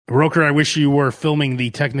Roker, I wish you were filming the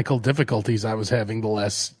technical difficulties I was having the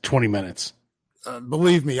last 20 minutes.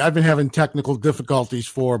 Believe me, I've been having technical difficulties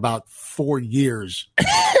for about 4 years.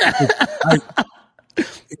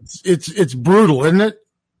 It's brutal, isn't it?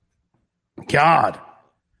 God,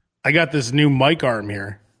 I got this new mic arm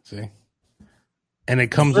here. See, and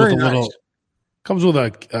it comes with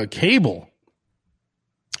a cable,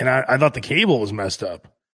 and I thought the cable was messed up.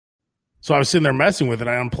 So I was sitting there messing with it.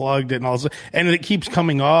 I unplugged it and all this, and it keeps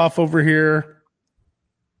coming off over here.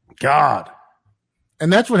 God.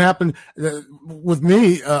 And that's what happened with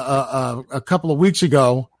me a couple of weeks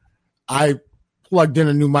ago. I plugged in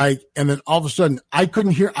a new mic, and then all of a sudden I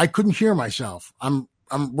couldn't hear myself. I'm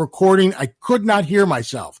recording. I could not hear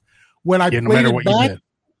myself. When I played it back,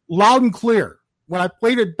 loud and clear. When I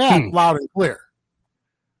played it back, loud and clear.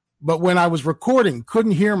 But when I was recording,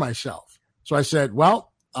 couldn't hear myself. So I said,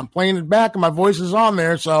 well, I'm playing it back and my voice is on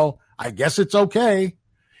there, so I guess it's okay.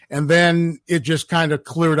 And then it just kind of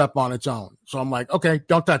cleared up on its own. So I'm like, okay,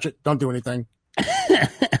 don't touch it. Don't do anything.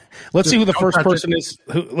 Let's see who the first person is.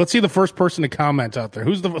 Let's see the first person to comment out there.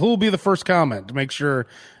 Who will be the first comment to make sure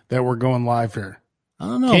that we're going live here? I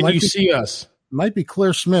don't know. Can you see us? Might be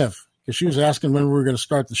Claire Smith, because she was asking when we were going to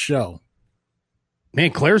start the show.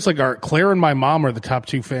 Man, Claire and my mom are the top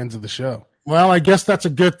 2 fans of the show. Well, I guess that's a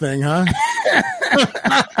good thing, huh?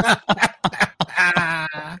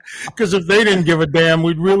 Because if they didn't give a damn,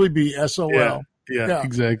 we'd really be SOL. Yeah.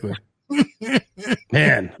 Exactly.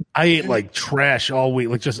 Man, I ate like trash all week,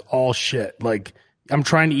 like just all shit. Like I'm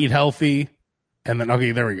trying to eat healthy, and then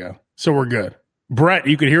okay, there we go. So we're good. Brett,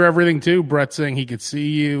 you could hear everything too. Brett saying he could see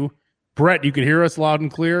you. Brett, you could hear us loud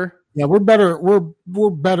and clear. Yeah, we're better. We're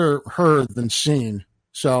better heard than seen.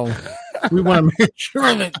 So we want to make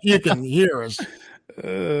sure that you can hear us.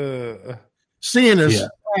 Seeing us.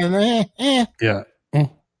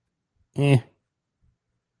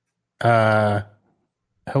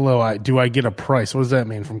 Hello. Do I get a price? What does that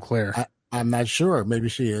mean from Claire? I'm not sure. Maybe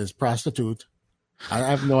she is prostitute. I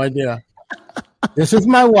have no idea. This is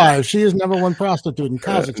my wife. She is number 1 prostitute in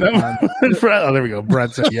Kazakhstan. Oh, there we go.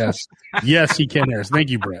 Brett said yes. Yes, he can hear us. Thank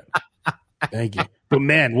you, Brett. Thank you. But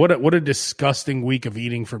man, what a disgusting week of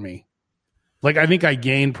eating for me. Like I think I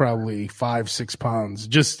gained probably 5-6 pounds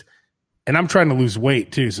and I'm trying to lose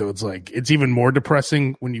weight too. So it's like, it's even more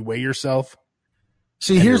depressing when you weigh yourself.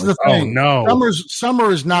 See, here's the thing. Oh, no.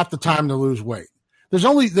 Summer is not the time to lose weight. There's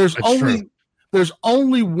only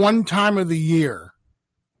one time of the year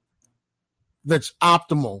that's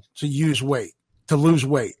optimal to lose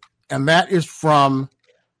weight. And that is from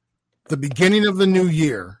the beginning of the new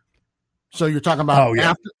year. So you're talking about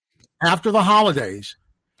after the holidays,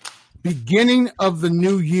 beginning of the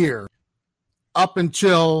new year up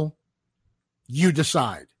until you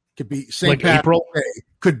decide. Could be St. Patrick's Day.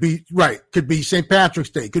 Could be St. Patrick's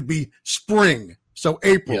Day. Could be spring. So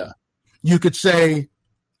April. Yeah. You could say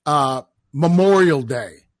Memorial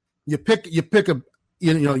Day. You pick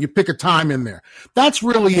a time in there. That's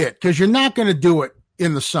really it, because you're not going to do it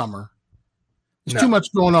in the summer. There's too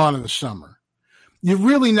much going on in the summer. You're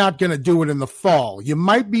really not going to do it in the fall. You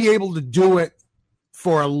might be able to do it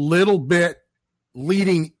for a little bit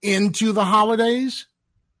leading into the holidays.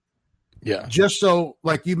 Yeah. Just so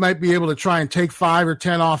like you might be able to try and take 5 or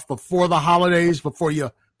 10 off before the holidays, before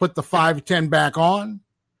you put the 5 or 10 back on.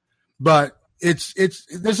 But this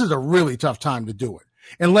is a really tough time to do it.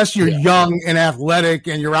 Unless you're young and athletic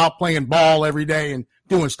and you're out playing ball every day and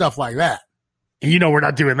doing stuff like that. We're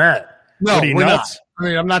not doing that. No, we're nuts? Not. I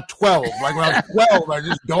mean, I'm not 12. Like when I was 12, I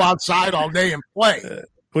just go outside all day and play.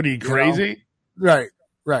 What are you, crazy? Right.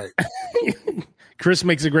 Chris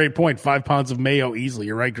makes a great point. 5 pounds of mayo easily.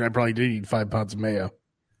 You're right. I probably did eat 5 pounds of mayo.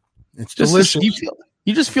 It's delicious.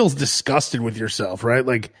 You just feel disgusted with yourself, right?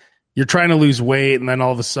 Like you're trying to lose weight, and then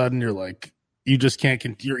all of a sudden you're like, you just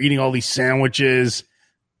can't. You're eating all these sandwiches.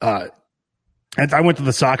 And I went to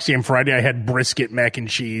the Sox game Friday. I had brisket mac and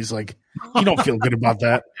cheese. Like you don't feel good about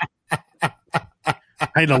that.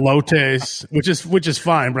 I had elotes, which is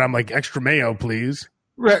fine, but I'm like, extra mayo, please.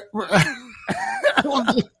 Right.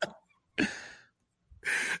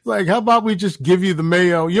 Like, how about we just give you the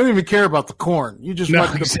mayo? You don't even care about the corn. You just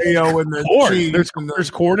want the mayo and the corn. Cheese. There's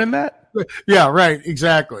corn in that? Yeah, right.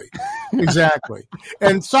 Exactly.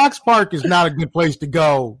 And Sox Park is not a good place to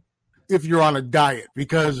go if you're on a diet,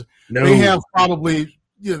 because they have probably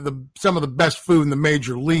some of the best food in the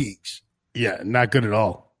major leagues. Yeah, not good at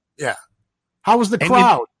all. Yeah. How was the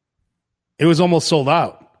crowd? It was almost sold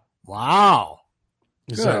out. Wow.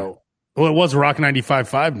 Good. So, it was Rock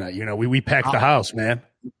 95.5 night. We packed the house, man.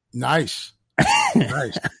 Nice.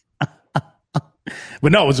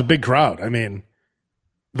 But no, it was a big crowd. I mean,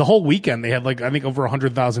 The whole weekend, they had like, I think over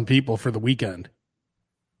 100,000 people for the weekend.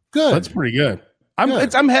 Good. That's pretty good.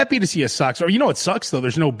 I'm happy to see a Sox. Or you know what sucks though?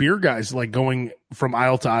 There's no beer guys like going from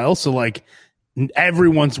aisle to aisle. So like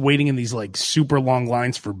everyone's waiting in these like super long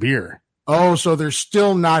lines for beer. Oh, so they're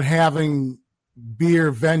still not having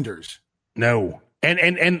beer vendors. No.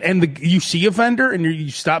 And you see a vendor and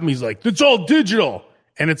you stop him. He's like, it's all digital.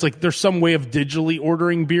 And it's like, there's some way of digitally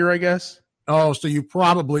ordering beer, I guess. Oh, so you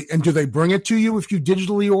probably, and do they bring it to you if you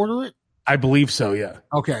digitally order it? I believe so. Yeah.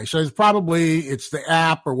 Okay. So it's the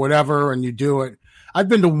app or whatever, and you do it. I've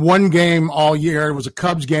been to one game all year. It was a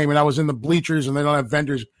Cubs game, and I was in the bleachers, and they don't have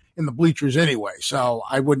vendors in the bleachers anyway. So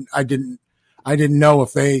I didn't know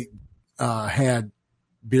if they had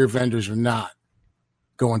beer vendors or not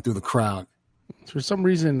going through the crowd. For some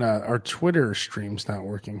reason, our Twitter stream's not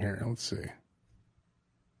working here. Let's see. At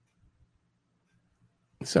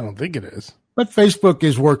least I don't think it is. But Facebook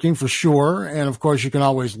is working for sure. And, of course, you can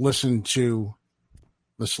always listen to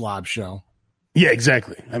the SLOB show. Yeah,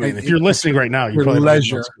 exactly. I mean, if you're listening right now, you probably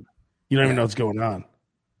leisure. You don't even know what's going on.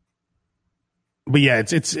 But, yeah,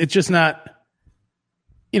 it's just not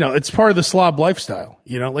 – it's part of the SLOB lifestyle.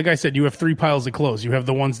 Like I said, you have 3 piles of clothes. You have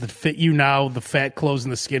the ones that fit you now, the fat clothes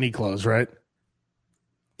and the skinny clothes, right?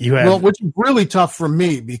 Which is really tough for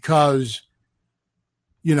me because,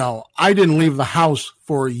 I didn't leave the house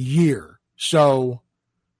for a year. So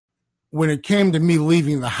when it came to me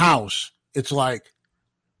leaving the house, it's like,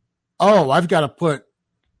 oh, I've got to put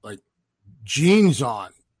like jeans on.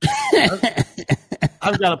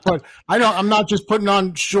 I've got to put, I'm not just putting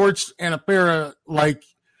on shorts and a pair of like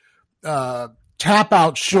tap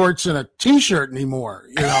out shorts and a t-shirt anymore,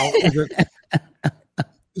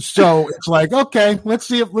 So it's like, okay, let's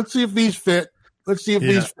see if these fit. Let's see if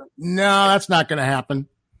these fit. No, that's not going to happen.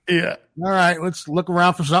 Yeah. All right, let's look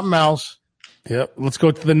around for something else. Yep. Let's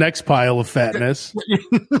go to the next pile of fatness.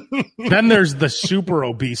 Then there's the super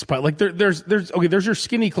obese pile. Like there's your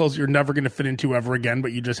skinny clothes you're never going to fit into ever again,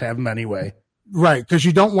 but you just have them anyway. Right, because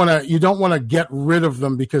you don't want to get rid of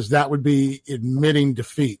them because that would be admitting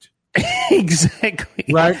defeat. Exactly.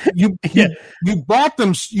 Right. You bought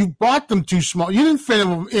them too small. You didn't fit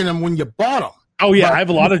in them when you bought them. Oh yeah, I have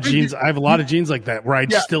a lot of jeans. I have a lot of jeans like that where I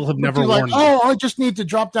still have never worn them. Oh, I just need to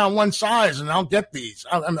drop down one size and I'll get these.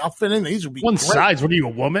 I'll fit in. These will be one great. Size. What are you, a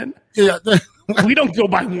woman? Yeah. We don't go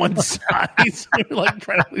by one size. You're like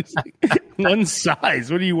trying to lose one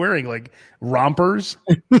size. What are you wearing? Like rompers?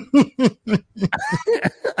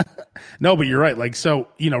 No, but you're right. Like, so,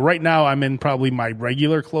 right now I'm in probably my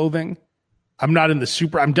regular clothing. I'm not in the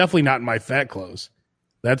super, I'm definitely not in my fat clothes.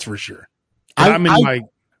 That's for sure. I'm in my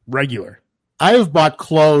regular. I have bought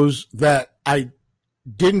clothes that I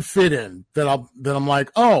didn't fit in that I'm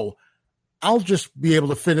like, oh, I'll just be able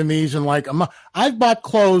to fit in these. And like, I've bought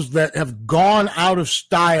clothes that have gone out of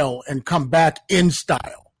style and come back in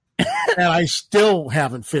style and I still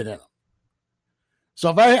haven't fit in them.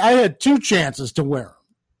 So if I had 2 chances to wear them.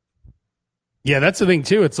 Yeah, that's the thing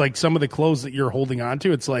too. It's like some of the clothes that you're holding on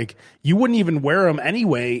to, it's like you wouldn't even wear them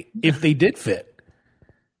anyway if they did fit.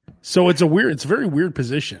 So it's a very weird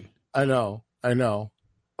position. I know.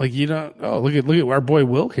 Like, look at our boy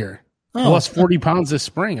Will here. I lost 40 pounds this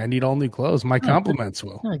spring. I need all new clothes. My compliments,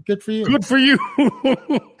 Will. Yeah, good for you. Good for you.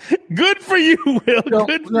 Good for you,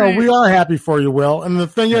 Will. We are happy for you, Will. And the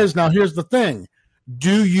thing is, now here's the thing.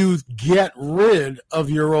 Do you get rid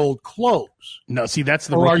of your old clothes? No, see, that's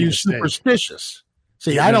the Or are you superstitious?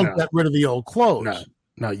 See, I don't get rid of the old clothes.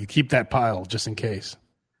 No, you keep that pile just in case.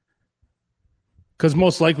 Because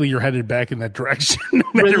most likely you're headed back in that direction. No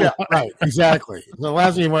matter what. Right, exactly. The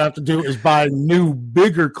last thing you want to have to do is buy new,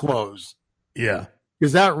 bigger clothes. Yeah.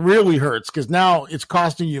 Because that really hurts, because now it's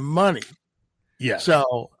costing you money. Yeah.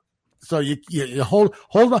 So you hold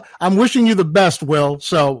on. I'm wishing you the best, Will.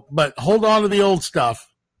 But hold on to the old stuff.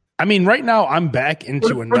 I mean, right now I'm back into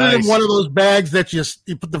put it in one of those bags that you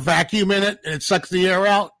put the vacuum in it and it sucks the air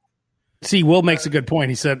out. See, Will makes a good point.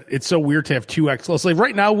 He said it's so weird to have 2X clothes. Like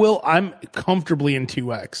right now, Will, I'm comfortably in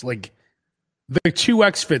 2X. Like the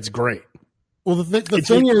 2X fits great. Well, the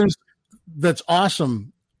thing is that's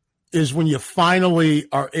awesome is when you finally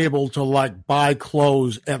are able to like buy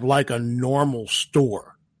clothes at like a normal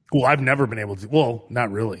store. Well, I've never been able to. Well,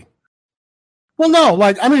 not really. Well,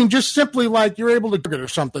 no, just simply like you're able to get or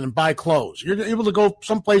something and buy clothes. You're able to go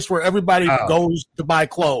someplace where everybody goes to buy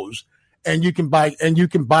clothes. And you can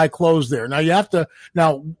buy clothes there.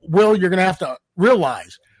 Will, you're going to have to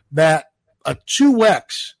realize that a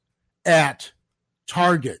 2X at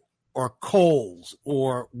Target or Kohl's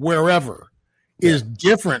or wherever is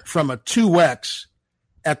different from a 2X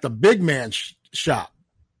at the big man shop.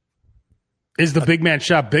 Is the big man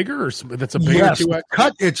shop bigger, or that's a bigger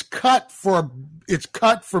 2X? It's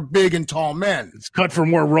cut for big and tall men. It's cut for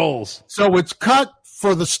more rolls. So it's cut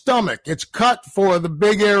for the stomach. It's cut for the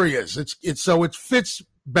big areas. So it fits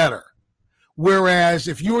better. Whereas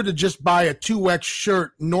if you were to just buy a 2X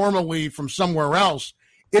shirt normally from somewhere else,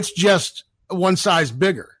 it's just one size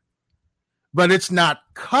bigger. But it's not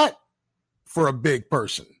cut for a big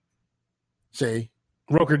person. See?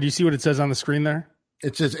 Roker, do you see what it says on the screen there?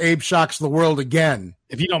 It says Abe shocks the world again.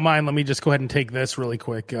 If you don't mind, let me just go ahead and take this really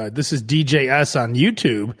quick. This is DJS on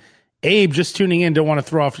YouTube. Abe, just tuning in, don't want to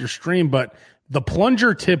throw off your stream, but the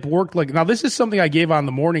plunger tip worked now this is something I gave on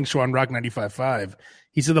the morning show on Rock 95.5.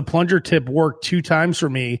 He said the plunger tip worked 2 times for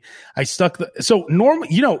me. I stuck so normally,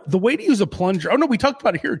 the way to use a plunger, we talked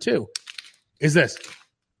about it here too, is this.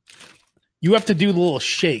 You have to do the little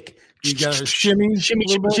shake. You got to shimmy,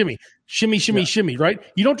 shimmy, right?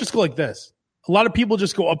 You don't just go like this. A lot of people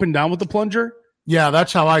just go up and down with the plunger. Yeah,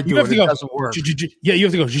 that's how I do it. It doesn't work. Yeah, you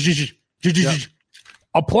have to go.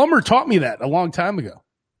 A plumber taught me that a long time ago.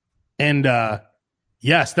 And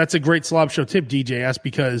yes, that's a great SLOB show tip, DJS,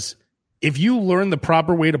 because if you learn the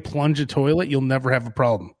proper way to plunge a toilet, you'll never have a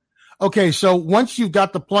problem. Okay, so once you've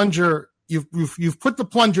got the plunger, you've put the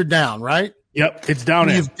plunger down, right? Yep, it's down.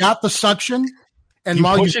 You've got the suction, and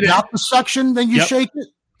while you've got the suction, then you shake it.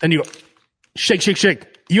 Then you shake.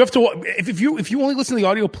 You have to, if you only listen to the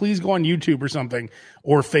audio, please go on YouTube or something,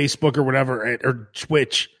 or Facebook or whatever, or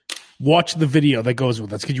Twitch. Watch the video that goes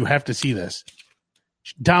with this, because you have to see this.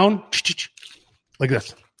 Down, like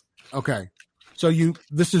this. Okay. So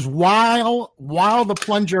this is while the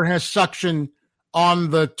plunger has suction on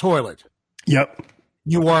the toilet. Yep.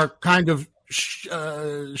 You are kind of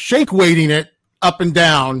shake weighting it up and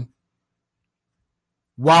down.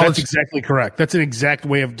 That's exactly correct. That's an exact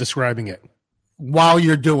way of describing it. While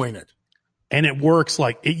you're doing it. And it works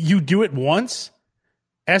you do it once.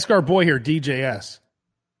 Ask our boy here, DJS.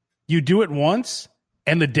 You do it once,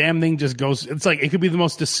 and the damn thing just goes. It's it could be the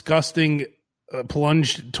most disgusting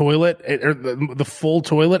plunge toilet, or the full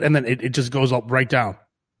toilet, and then it just goes up right down.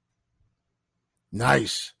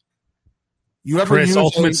 Nice. You ever Chris,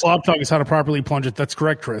 Ultimate SLOB Talk is how to properly plunge it. That's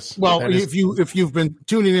correct, Chris. Well, if you've been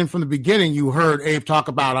tuning in from the beginning, you heard Abe talk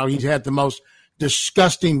about how he's had the most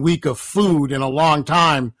disgusting week of food in a long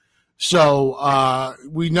time. So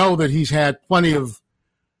we know that he's had plenty of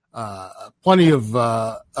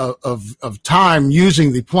time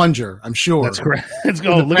using the plunger, I'm sure. That's correct. Let's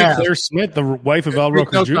go. Look at Claire Smith, the wife of Al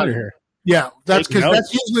Roker Jr. here. Yeah, that's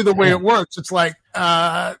usually the way it works. It's like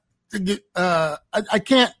I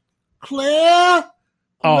can't. Claire.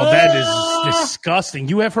 Oh, that is disgusting.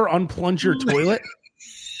 You have her unplunge your toilet?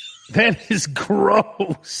 That is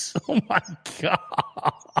gross. Oh my god.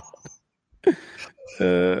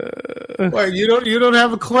 Wait, you don't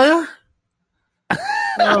have a Claire?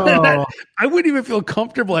 Oh. I wouldn't even feel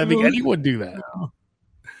comfortable having anyone do that.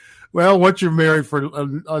 Well, once you're married for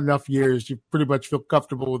enough years, you pretty much feel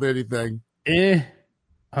comfortable with anything. I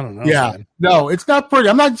don't know. Yeah, man. No, it's not pretty.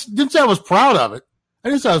 Didn't say I was proud of it. I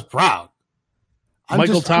didn't say I was proud.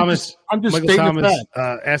 Michael Thomas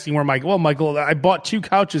that. asking where Michael. Well, Michael, I bought 2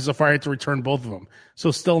 couches so far. I had to return both of them. So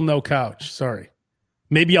still no couch. Sorry.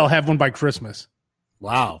 Maybe I'll have one by Christmas.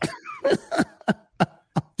 Wow.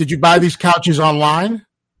 Did you buy these couches online?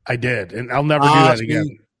 I did, and I'll never do that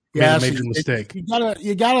again. Yeah, a major mistake.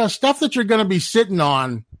 You gotta stuff that you're going to be sitting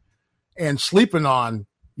on and sleeping on.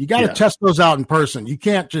 You got to test those out in person. You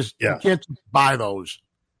can't just buy those.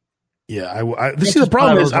 Yeah, this is the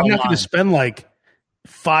problem is I'm not going to spend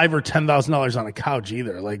 $5,000 or $10,000 on a couch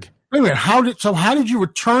either. Wait a minute, how did you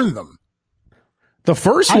return them? The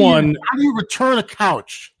first one. How do you return a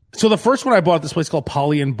couch? So the first one I bought at this place called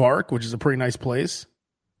Polly and Bark, which is a pretty nice place,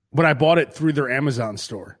 but I bought it through their Amazon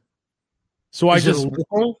store. So Is it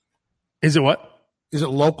local? Is it what? Is it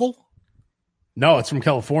local? No, it's from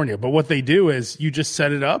California. But what they do is you just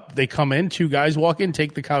set it up. They come in, 2 guys walk in,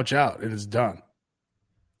 take the couch out, and it's done.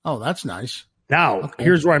 Oh, that's nice. Now,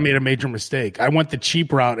 here's where I made a major mistake. I went the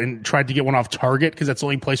cheap route and tried to get one off Target because that's the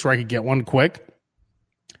only place where I could get one quick.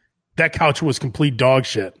 That couch was complete dog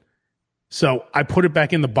shit. So I put it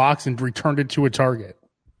back in the box and returned it to a Target.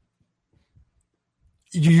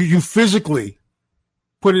 You physically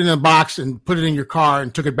put it in a box and put it in your car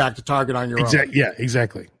and took it back to Target on your own. Yeah,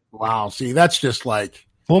 exactly. Wow. See, that's just my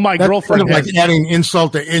girlfriend kind of adding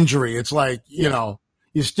insult to injury. It's you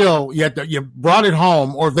brought it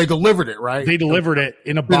home, or they delivered it, right? They delivered it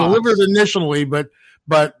in a box. They delivered it initially, but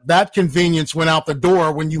that convenience went out the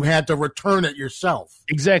door when you had to return it yourself.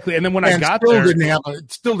 Exactly. And then when I got there,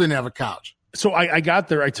 it still didn't have a couch. So I got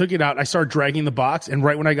there, I took it out, I started dragging the box, and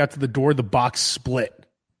right when I got to the door, the box split.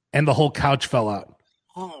 and the whole couch fell out.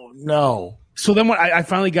 Oh no. So then when I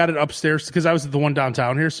finally got it upstairs, because I was at the one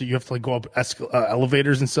downtown here, so you have to like go up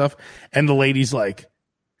elevators and stuff. And the lady's like,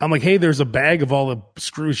 I'm like, hey, there's a bag of all the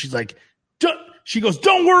screws. She's like, she goes,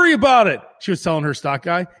 don't worry about it. She was telling her stock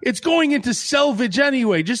guy, it's going into salvage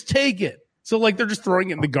anyway. Just take it. So like they're just throwing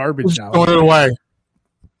it in the garbage now. Throwing it away.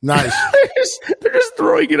 Nice. they're just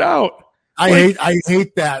throwing it out. I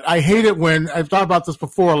hate that. I hate it when I've thought about this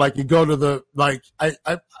before. Like you go to the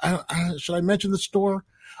should I mention the store?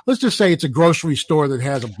 Let's just say it's a grocery store that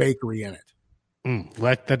has a bakery in it.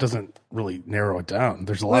 That doesn't really narrow it down.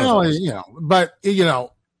 There's a lot of those. But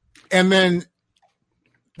and then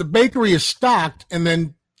the bakery is stocked, and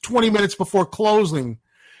then 20 minutes before closing,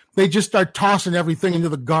 they just start tossing everything into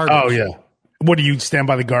the garbage. Oh yeah. What do you stand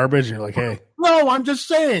by the garbage and you're like, hey? No, I'm just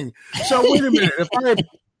saying. So wait a minute.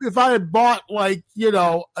 If I had bought like,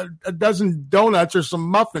 a dozen donuts or some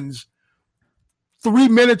muffins 3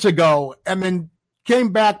 minutes ago and then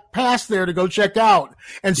came back past there to go check out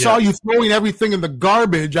and saw you throwing everything in the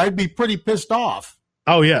garbage, I'd be pretty pissed off.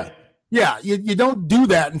 Oh, yeah. Yeah, you don't do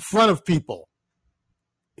that in front of people.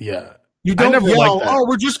 Yeah. You don't yell, oh,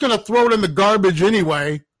 we're just going to throw it in the garbage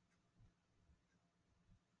anyway.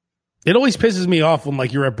 It always pisses me off when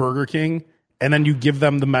like you're at Burger King and then you give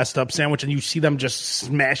them the messed up sandwich and you see them just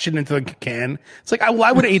smash it into the can. It's like, I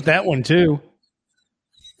would have ate that one too.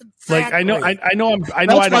 Exactly. Like I know.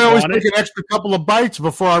 That's why I always take an extra couple of bites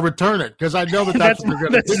before I return it because I know that's what they're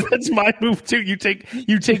going to do. That's my move too. You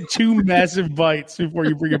take 2 massive bites before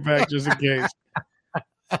you bring it back just in case.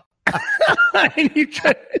 And you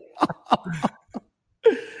try.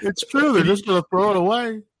 It's true. They're just going to throw it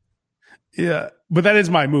away. Yeah, but that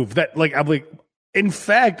is my move. That I'm like. In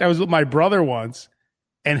fact, I was with my brother once,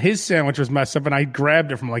 and his sandwich was messed up, and I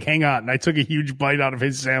grabbed it from like, hang on, and I took a huge bite out of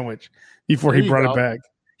his sandwich before he brought it back.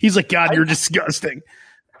 He's like, God, you're disgusting.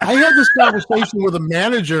 I had this conversation with a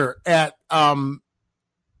manager at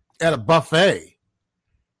a buffet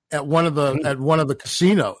at one of the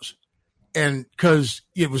casinos, and because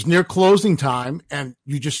it was near closing time, and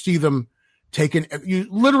you just see them you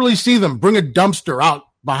literally see them bring a dumpster out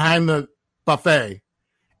behind the buffet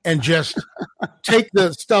and just take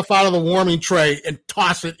the stuff out of the warming tray and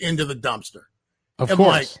toss it into the dumpster. Of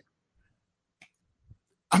course.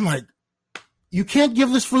 I'm like, you can't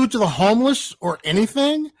give this food to the homeless or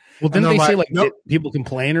anything? Well, didn't they say, nope. People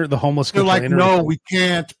complain or the homeless complain? They're like, no, we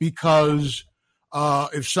can't because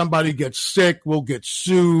if somebody gets sick, we'll get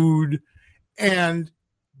sued. And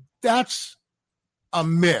that's a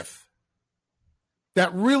myth.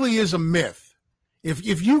 That really is a myth. If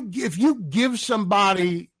you give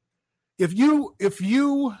somebody, if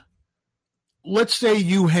you let's say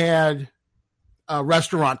you had a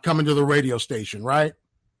restaurant come into the radio station, right?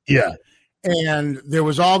 Yeah. And there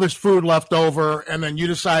was all this food left over, and then you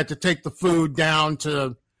decide to take the food down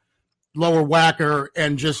to Lower Wacker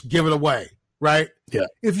and just give it away, right? Yeah.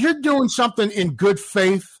 If you're doing something in good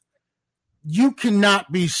faith, you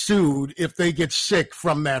cannot be sued if they get sick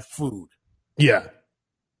from that food. Yeah.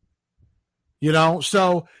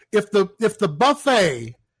 So if the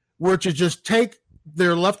buffet were to just take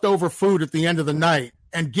their leftover food at the end of the night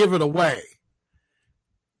and give it away,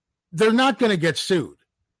 they're not going to get sued.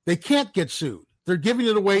 They can't get sued. They're giving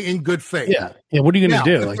it away in good faith. Yeah. Yeah. What are you going to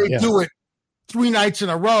do? If they do it 3 nights in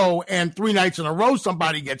a row and 3 nights in a row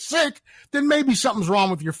somebody gets sick, then maybe something's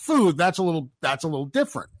wrong with your food. That's a little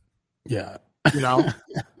different. Yeah.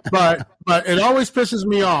 But it always pisses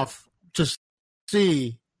me off to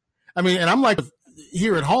see. I mean, and I'm like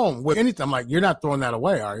here at home with anything. I'm like, you're not throwing that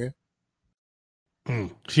away, are you?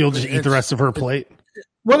 She'll just eat the rest of her plate.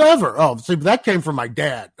 Whatever. Oh, see, that came from my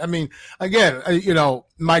dad. I mean, again,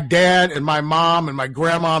 my dad and my mom and my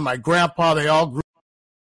grandma and my grandpa, they all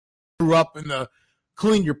grew up in the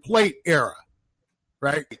clean your plate era,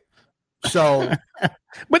 right? So,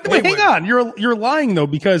 but hang on, you're lying though,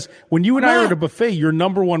 because when you and I are at a buffet, your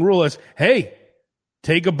number one rule is, hey,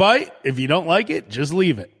 take a bite. If you don't like it, just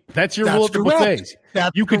leave it. That's your rule at the buffets.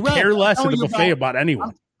 You could care less at a buffet about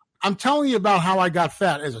anyone. I'm telling you about how I got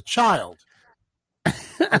fat as a child.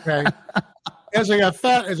 Okay. As I got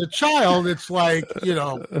fat as a child, it's like,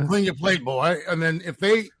 clean your plate, boy. And then if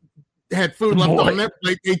they had food left on their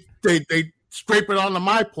plate, they scrape it onto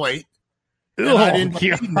my plate. Oh,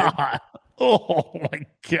 God. Oh, my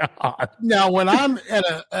God. Now, when I'm at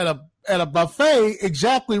a buffet,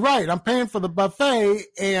 exactly right. I'm paying for the buffet,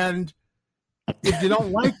 and if you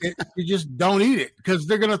don't like it, you just don't eat it because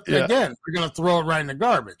they're gonna throw it right in the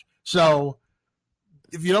garbage. So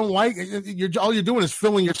if you don't like it, all you're doing is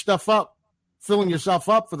filling yourself up for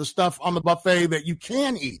the stuff on the buffet that you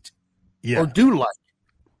can eat or do like.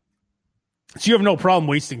 So you have no problem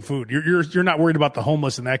wasting food. You're not worried about the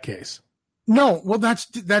homeless in that case. No, well, that's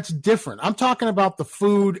different. I'm talking about the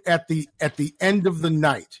food at the end of the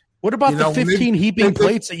night. What about the 15 heaping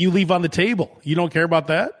plates that you leave on the table? You don't care about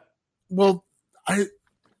that? Well, I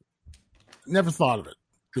never thought of it,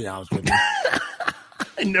 to be honest with you.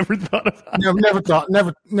 I never thought of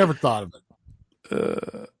it. Never thought of it.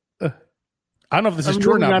 I don't know if this is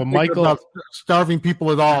true or not, but Michael about starving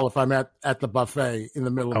people at all if I'm at the buffet in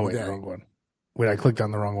the middle of the day. Wrong one. Wait, I clicked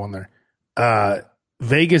on the wrong one there.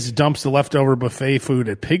 Vegas dumps the leftover buffet food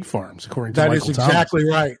at pig farms, according to Michael Thomas. That is exactly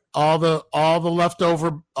right. All the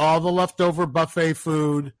leftover buffet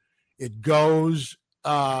food, it goes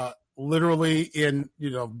literally in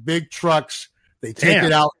big trucks. They take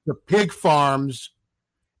it out to pig farms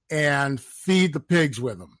and feed the pigs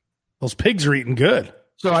with them. Those pigs are eating good.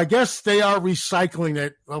 So I guess they are recycling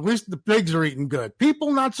it. At least the pigs are eating good.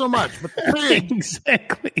 People, not so much, but the pigs,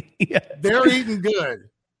 exactly. Yeah. They're eating good.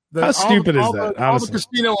 How stupid is that? All the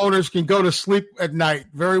casino owners can go to sleep at night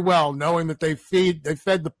very well, knowing that they fed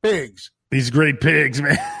the pigs. These great pigs,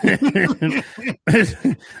 man.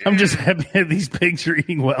 I'm just happy that these pigs are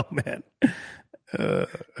eating well, man.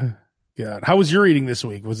 God, how was your eating this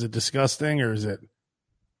week? Was it disgusting, or is it?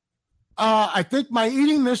 I think my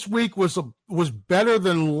eating this week was better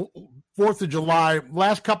than 4th of July.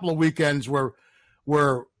 Last couple of weekends were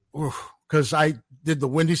because I did the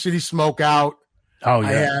Windy City Smokeout. Oh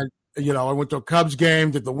yeah. I went to a Cubs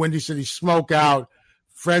game, did the Windy City Smokeout.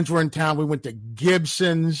 Friends were in town. We went to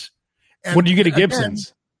Gibson's. And what did you get at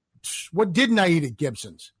Gibson's? What didn't I eat at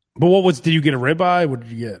Gibson's? But did you get a ribeye? What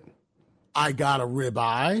did you get? I got a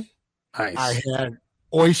ribeye. Nice. I had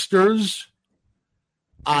oysters.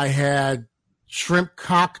 I had shrimp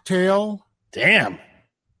cocktail. Damn.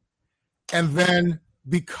 And then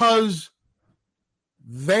because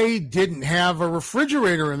they didn't have a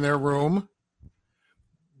refrigerator in their room,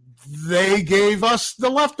 they gave us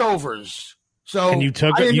the leftovers. So and you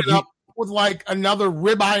took I ended up with like another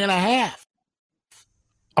ribeye and a half.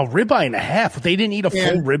 A ribeye and a half? They didn't eat a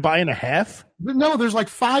full ribeye and a half? No, there's like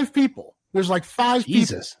 5 people. There's like 5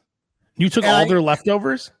 Jesus. People. You took all their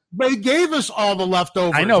leftovers? They gave us all the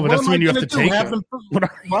leftovers. I know, but that's when you have to take them.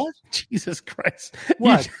 What? Jesus Christ.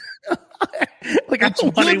 What? Like, I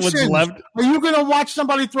don't want what's left. Are you going to watch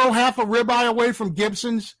somebody throw half a ribeye away from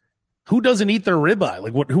Gibson's? Who doesn't eat their ribeye?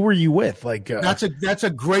 Like, who are you with? Like, that's a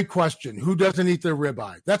great question. Who doesn't eat their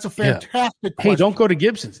ribeye? That's a fantastic question. Hey, don't go to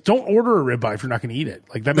Gibson's. Don't order a ribeye if you're not going to eat it.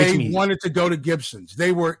 Like, that makes me. They wanted to go to Gibson's.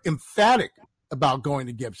 They were emphatic about going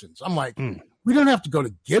to Gibson's. I'm like, we don't have to go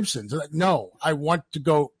to Gibson's. They're like, no, I want to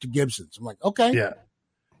go to Gibson's. I'm like, okay. Yeah.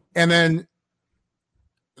 And then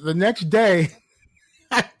the next day,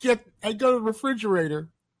 I go to the refrigerator.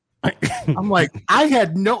 I'm like,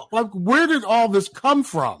 where did all this come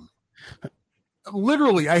from?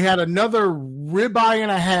 Literally, I had another ribeye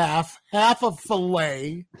and a half of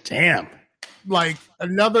filet. Damn. Like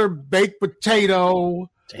another baked potato.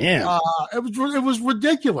 Damn. It was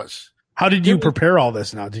ridiculous. How did you prepare all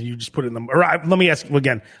this now? Did you just put it in the... Or let me ask you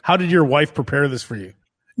again. How did your wife prepare this for you?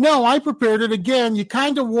 No, I prepared it again. You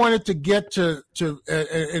kind of wanted to get to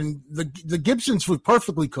and the Gibson's was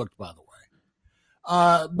perfectly cooked, by the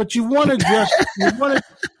way. But you wanted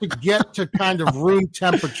to get to kind of room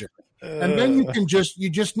temperature. And then you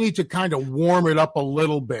just need to kind of warm it up a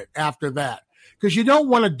little bit after that. Because you don't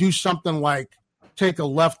want to do something like take a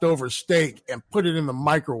leftover steak and put it in the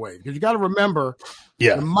microwave. Because you got to remember,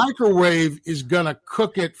 the microwave is going to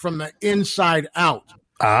cook it from the inside out.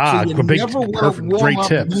 So you never want to warm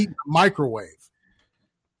up meat in the microwave.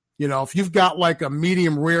 If you've got like a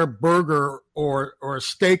medium rare burger or a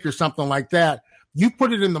steak or something like that, you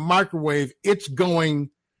put it in the microwave, it's going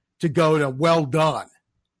to go to well done.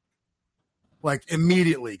 Like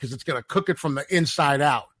immediately, because it's going to cook it from the inside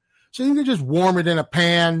out. So you can just warm it in a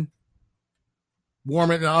pan,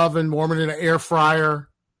 warm it in an oven, warm it in an air fryer,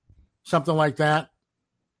 something like that.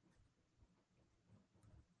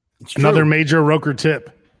 Another major Roker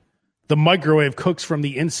tip. The microwave cooks from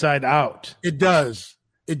the inside out. It does.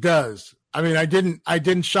 It does. I mean, I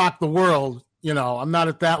didn't shock the world. I'm not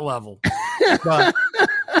at that level. But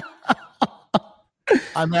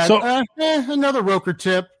I'm at another Roker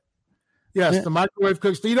tip. Yes, the microwave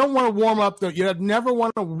cooks. So you don't want to warm up you never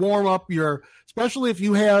want to warm up especially if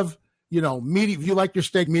you have, medium, if you like your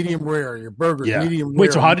steak medium rare, your burgers medium rare.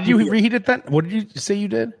 Wait, so how did you reheat it then? What did you say you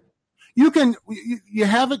did? You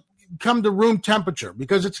have it come to room temperature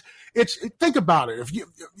because it's think about it. If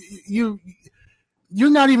you're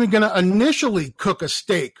not even going to initially cook a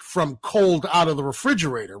steak from cold out of the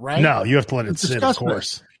refrigerator, right? No, you have to let it sit, of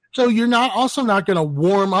course. So you're not going to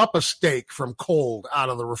warm up a steak from cold out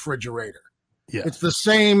of the refrigerator. Yeah. It's the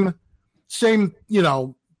same,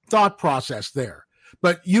 thought process there.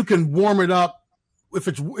 But you can warm it up if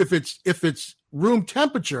it's room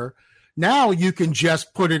temperature. Now you can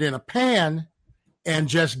just put it in a pan and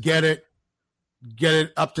just get it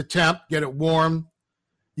up to temp, get it warm.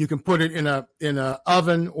 You can put it in a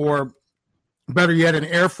oven, or better yet, an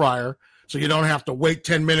air fryer, so you don't have to wait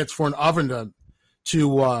 10 minutes for an oven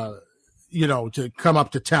to come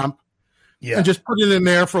up to temp. Yeah. And just put it in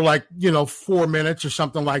there for 4 minutes or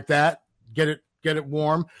something like that. Get it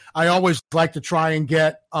warm. I always like to try and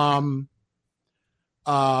get the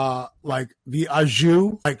au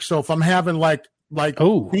jus. So if I'm having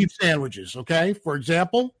beef sandwiches, okay, for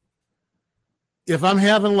example, if I'm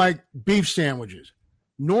having beef sandwiches,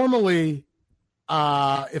 normally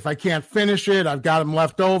if I can't finish it, I've got them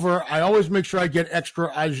left over, I always make sure I get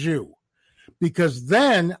extra au jus, because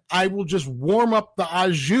then I will just warm up the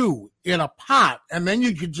au jus in a pot, and then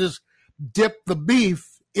you can just dip the beef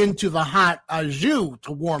into the hot au jus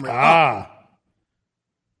to warm it up.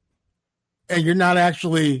 And you're not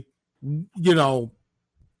actually,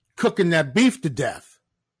 cooking that beef to death.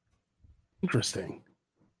 Interesting.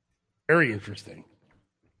 Very interesting.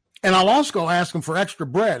 And I'll also ask them for extra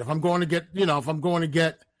bread. If I'm going to get,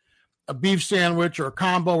 a beef sandwich or a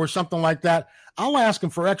combo or something like that, I'll ask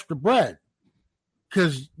them for extra bread,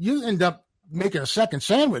 because you end up making a second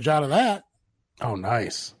sandwich out of that. Oh,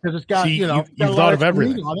 nice. Because it's got, you've thought of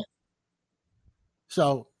everything on it.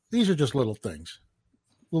 So these are just little things,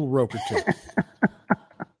 little rope or two.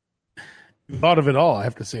 You thought of it all. I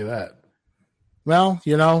have to say that. Well,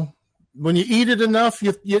 when you eat it enough,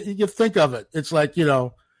 you think of it. It's like,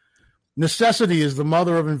 necessity is the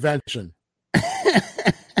mother of invention.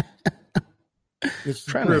 It's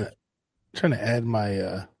trying to add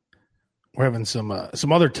my. We're having some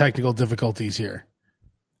other technical difficulties here,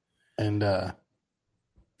 and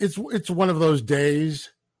it's one of those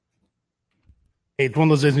days. It's one of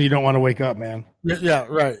those days when you don't want to wake up, man. Yeah,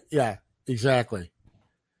 right. Yeah, exactly.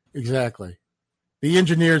 The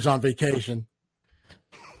engineer's on vacation.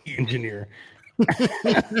 Engineer.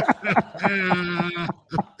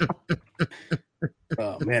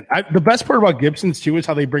 Oh man, the best part about Gibson's too is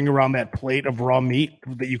how they bring around that plate of raw meat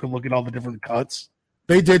that you can look at all the different cuts.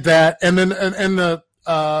 They did that, and then and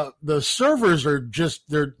the servers are just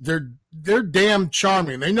they're damn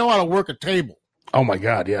charming. They know how to work a table. Oh my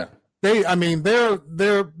god, yeah. They're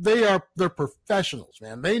professionals,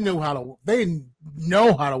 man. They know how to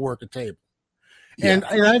work a table. Yeah. And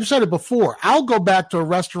I've said it before. I'll go back to a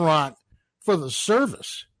restaurant for the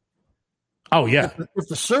service. Oh yeah. If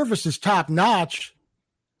the service is top notch,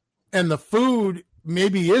 and the food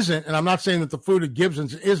maybe isn't, and I'm not saying that the food at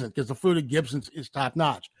Gibson's isn't, because the food at Gibson's is top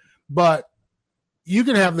notch, but you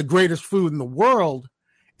can have the greatest food in the world.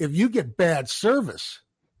 If you get bad service,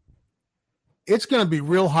 it's going to be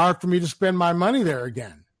real hard for me to spend my money there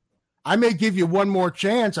again. I may give you one more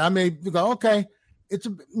chance. I may go, okay, it's,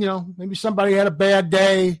 maybe somebody had a bad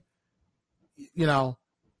day,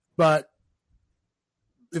 but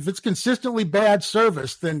if it's consistently bad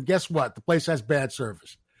service, then guess what? The place has bad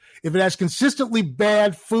service. If it has consistently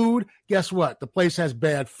bad food, guess what? The place has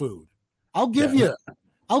bad food. I'll give you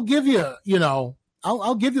the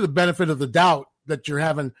benefit of the doubt that you're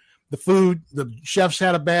having the food, the chefs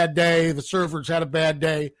had a bad day, the servers had a bad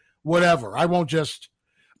day, whatever. I won't just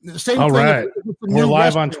the same all thing. Right. We're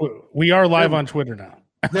live on Twitter. We are live on Twitter now.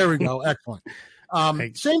 There we go. Excellent.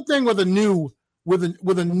 Same thing with a new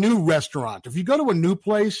restaurant. If you go to a new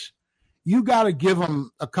place, you got to give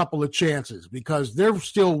them a couple of chances, because they're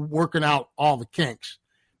still working out all the kinks.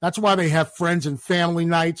 That's why they have friends and family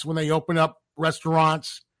nights when they open up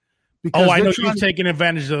restaurants. Because I know you've taken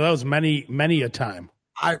advantage of those many, many a time.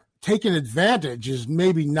 Taken advantage is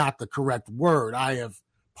maybe not the correct word. I have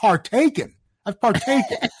partaken. I've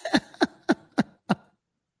partaken.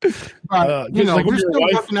 But, we're still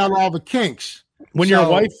working out all the kinks. When your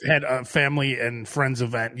wife had a family and friends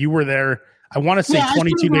event, you were there, I want to say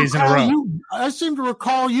 22 days in a row. I seem to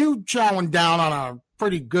recall you chowing down on a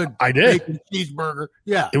pretty good bacon cheeseburger.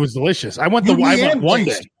 Yeah. It was delicious. I went one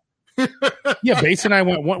day. Yeah, Base and I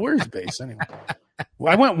went one. Where's Base anyway?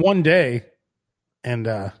 Well, I went one day, and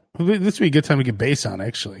this would be a good time to get Base on,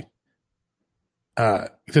 actually, to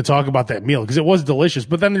talk about that meal, because it was delicious.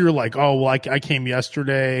 But then you're like, oh, well, I came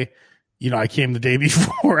yesterday. I came the day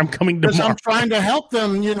before. I'm coming tomorrow. I'm trying to help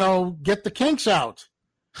them, get the kinks out.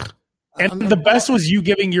 And the best was you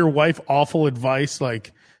giving your wife awful advice,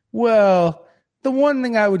 like, well, the one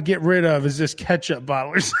thing I would get rid of is this ketchup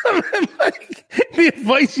bottle or something. Like, the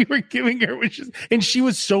advice you were giving her was just, and she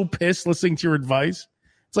was so pissed listening to your advice.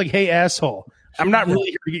 It's like, hey, asshole, I'm not really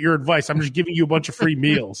here to get your advice. I'm just giving you a bunch of free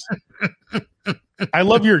meals. I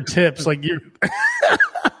love your tips. Like you.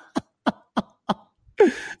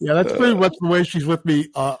 Yeah, that's pretty much the way she's with me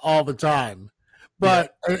all the time.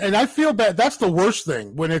 But and I feel bad. That's the worst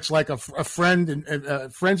thing when it's like a friend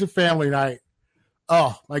and friends and family night.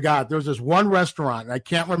 Oh my God, there's this one restaurant and I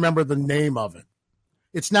can't remember the name of it.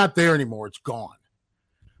 It's not there anymore. It's gone.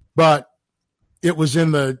 But it was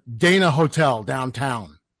in the Dana Hotel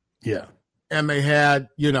downtown. Yeah, and they had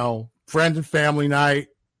friends and family night.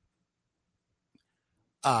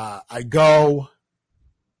 I go.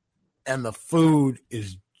 And the food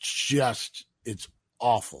is it's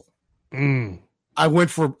awful. I went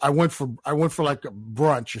for like a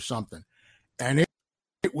brunch or something. And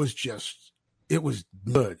it was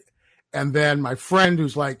good. And then my friend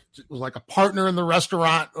was like a partner in the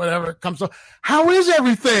restaurant, whatever, comes up, how is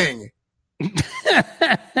everything?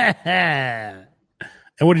 And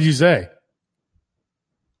what did you say?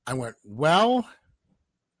 I went, well,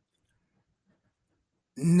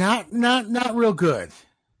 not real good.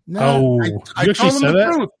 No, I told him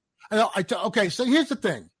the truth. Okay, so here's the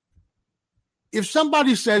thing. If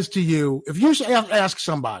somebody says to you, if you ask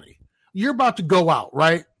somebody, you're about to go out,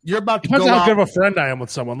 right? You're about to go out. Depends how good of a friend I am with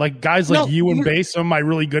someone. Like guys like you and Bass, some of my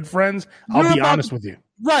really good friends, I'll be honest with you.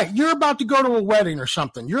 Right. You're about to go to a wedding or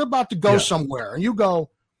something. You're about to go somewhere, and you go,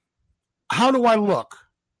 how do I look?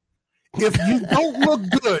 If you don't look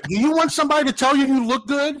good, do you want somebody to tell you look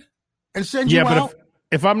good and send you out?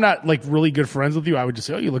 If I'm not like really good friends with you, I would just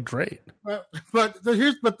say, "Oh, you look great." But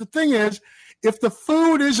the thing is, if the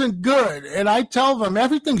food isn't good, and I tell them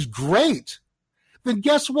everything's great, then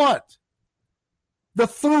guess what? The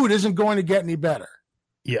food isn't going to get any better.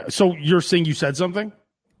 Yeah. So you're saying you said something?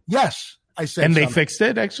 Yes, I said. And they something. fixed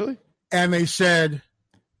it, actually. And they said,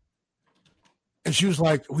 and she was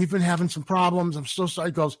like, "We've been having some problems. I'm so sorry."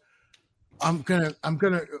 He goes,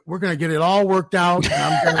 we're gonna get it all worked out, and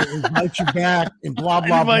I'm gonna invite you back, and blah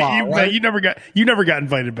blah blah. Right? You never got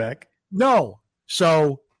invited back. No.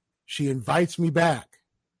 So she invites me back.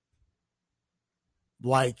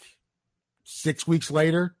 Like 6 weeks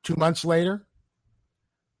later, 2 months later,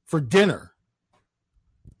 for dinner.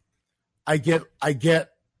 I get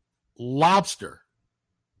lobster.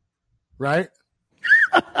 Right?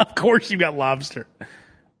 Of course you got lobster.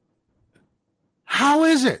 How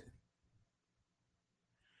is it?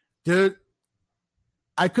 Dude,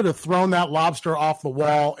 I could have thrown that lobster off the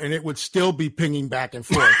wall and it would still be pinging back and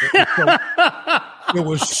forth. It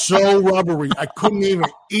was so rubbery. I couldn't even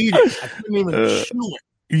eat it. I couldn't even chew it.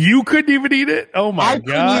 You couldn't even eat it? Oh my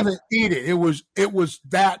God. I couldn't even eat it. It was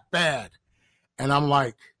that bad. And I'm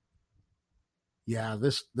like, yeah,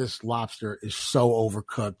 this lobster is so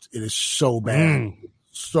overcooked. It is so bad.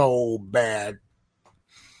 So bad.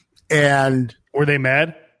 And were they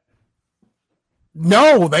mad?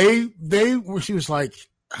 No, she was like,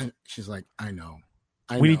 I know.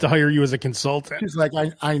 We need to hire you as a consultant. She's like,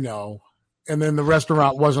 I know. And then the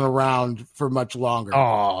restaurant wasn't around for much longer.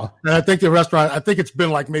 Oh. And I think it's been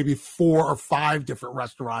like maybe 4 or 5 different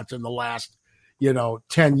restaurants in the last,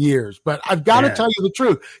 10 years. But I've got to tell you the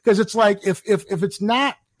truth, because it's like, if it's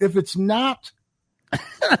not, people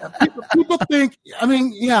think,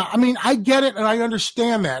 I get it and I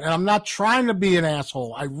understand that. And I'm not trying to be an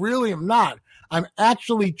asshole. I really am not. I'm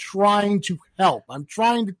actually trying to help. I'm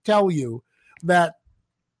trying to tell you that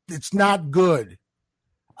it's not good.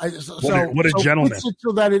 What a gentleman.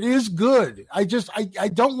 So that it is good. I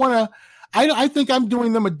don't want to. I think I'm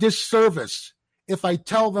doing them a disservice if I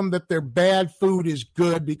tell them that their bad food is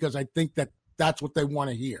good, because I think that's what they want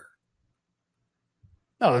to hear.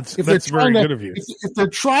 No, that's very good of you. If they're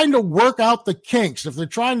trying to work out the kinks, if they're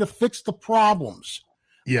trying to fix the problems,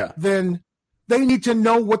 then they need to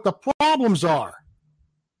know what the problems are.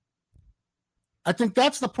 I think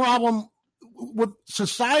that's the problem with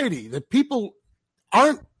society, that people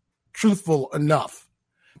aren't truthful enough.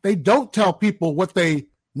 They don't tell people what they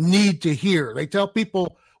need to hear. They tell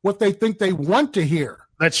people what they think they want to hear.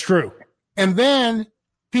 That's true. And then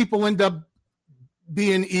people end up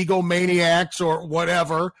being egomaniacs or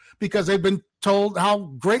whatever because they've been told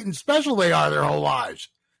how great and special they are their whole lives.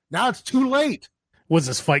 Now it's too late. Was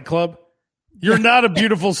this Fight Club? You're not a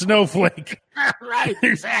beautiful snowflake. Right,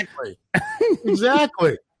 exactly.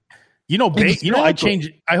 Exactly. I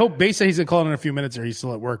changed. I hope Bass says he's going to call in a few minutes, or he's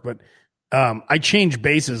still at work, but I changed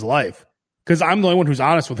Bass's life because I'm the only one who's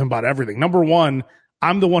honest with him about everything. Number one,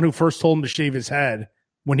 I'm the one who first told him to shave his head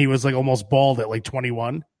when he was like almost bald at like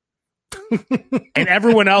 21. And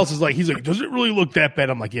everyone else is like, he's like, does it really look that bad?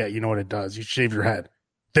 I'm like, yeah, you know what it does. You shave your head.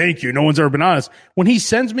 Thank you. No one's ever been honest. When he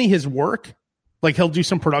sends me his work, like he'll do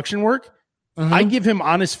some production work, I give him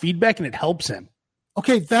honest feedback and it helps him.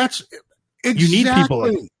 Okay, that's exactly. You need people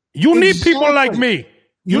like You need people like me.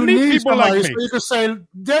 You need people like me. So you can say,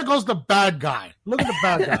 there goes the bad guy. Look at the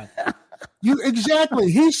bad guy.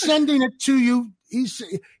 He's sending it to you.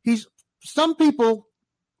 He's some people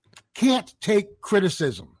can't take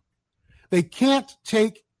criticism. They can't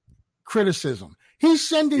take criticism. He's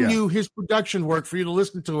sending you his production work for you to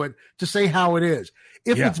listen to it, to say how it is.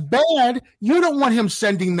 If it's bad, you don't want him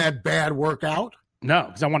sending that bad work out. No,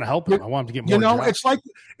 because I want to help him. I want him to get more jobs.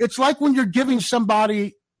 It's like when you're giving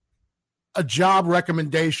somebody a job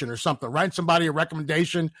recommendation or something, right? Somebody a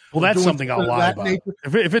recommendation. Well, that's something I'll lie about.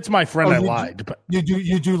 If it's my friend, I lied. But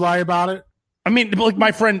you do lie about it? I mean, like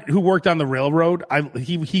my friend who worked on the railroad,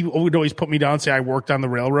 he would always put me down and say I worked on the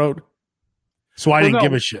railroad. So I didn't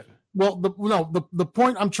give a shit. Well, the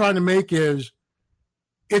point I'm trying to make is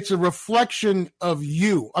it's a reflection of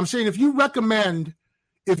you. I'm saying if you were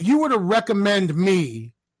to recommend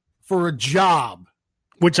me for a job,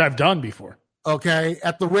 which I've done before, okay,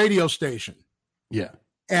 at the radio station. Yeah.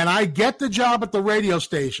 And I get the job at the radio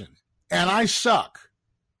station and I suck.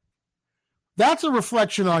 That's a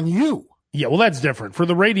reflection on you. Yeah, well, that's different. For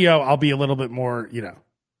the radio, I'll be a little bit more,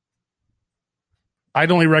 I'd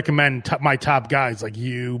only recommend my top guys like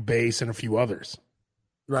you, Bass, and a few others.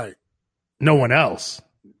 Right. No one else.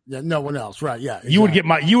 Yeah, no one else. Right. Yeah.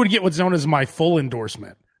 Exactly. You would get what's known as my full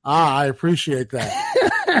endorsement. I appreciate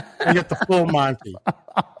that. I get the full Monty.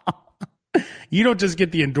 You don't just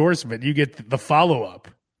get the endorsement; you get the follow up.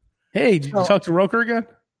 Hey, did you talk to Roker again?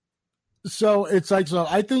 So it's like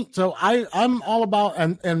I think so. I'm all about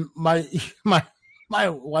and my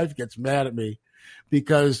wife gets mad at me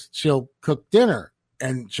because she'll cook dinner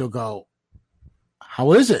and she'll go,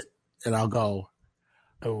 "How is it?" And I'll go,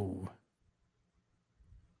 "Oh,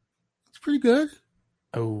 it's pretty good.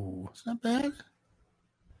 Oh, it's not bad.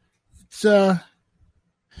 It's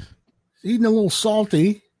eating a little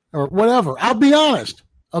salty." Or whatever. I'll be honest.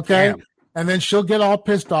 Okay. Damn. And then she'll get all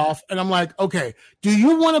pissed off. And I'm like, okay, do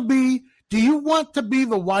you want to be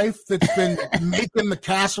the wife that's been making the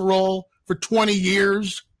casserole for 20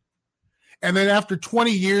 years? And then after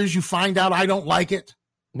 20 years, you find out I don't like it.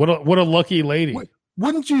 What a lucky lady.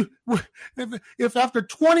 Wouldn't you, if after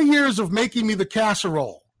 20 years of making me the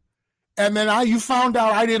casserole and then you found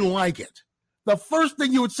out I didn't like it, the first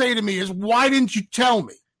thing you would say to me is, why didn't you tell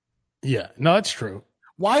me? Yeah, no, that's true.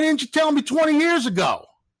 Why didn't you tell me 20 years ago?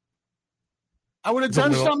 I would have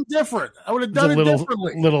done something different. I would have done it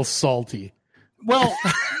differently. Little salty. Well,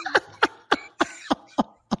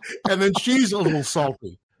 and then she's a little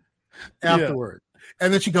salty afterward. Yeah.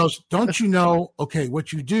 And then she goes, don't you know, okay,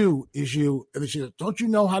 what you do is and then she goes, don't you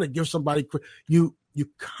know how to give somebody, you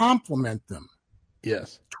compliment them.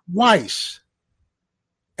 Yes. Twice.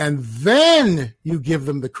 And then you give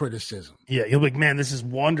them the criticism. Yeah, you'll be like, man, this is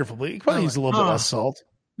wonderful. But you probably use a little bit less salt.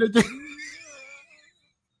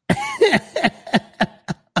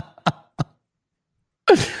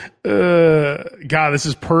 God, this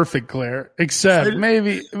is perfect, Claire. Except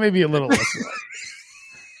maybe a little less salt.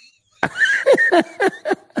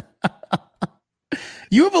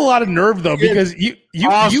 You have a lot of nerve though, because you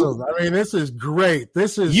awesome. I mean, this is great.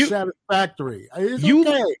 This is satisfactory. It's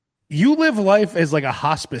okay. You live life as like a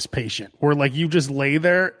hospice patient where like you just lay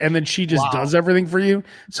there and then she just does everything for you.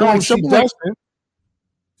 So no, she doesn't.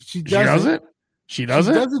 She doesn't. She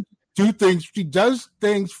doesn't do things. She does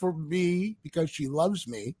things for me because she loves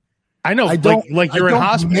me. I know. Like you're in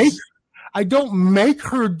hospice. I don't make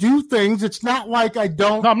her do things. It's not like I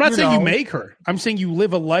don't. No, I'm not saying you make her. I'm saying you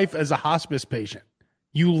live a life as a hospice patient.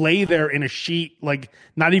 You lay there in a sheet, like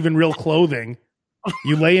not even real clothing.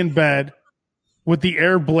 You lay in bed with the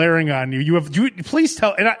air blaring on you. Please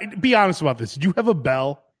tell, and be honest about this. Do you have a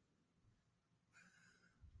bell?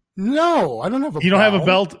 No, I don't have a bell. You don't have a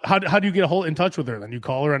bell? How do you get in touch with her then? You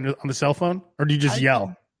call her on the cell phone? Or do you just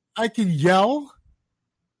yell? I can yell,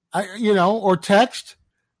 or text.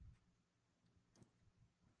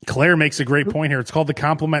 Claire makes a great point here. It's called the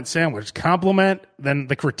compliment sandwich. Compliment, then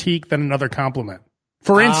the critique, then another compliment.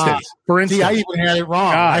 For instance. See, I even had it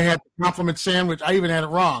wrong. I had the compliment sandwich. I even had it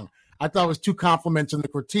wrong. I thought it was two compliments and the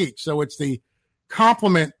critique. So it's the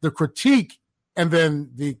compliment, the critique, and then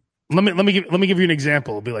the. Let me give you an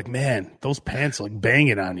example. It'll be like, man, those pants look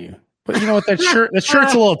banging on you. But you know what? That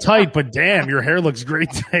shirt's a little tight. But damn, your hair looks great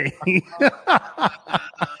today.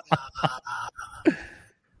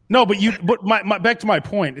 No, but my back to my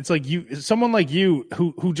point. It's like someone like you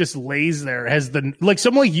who just lays there someone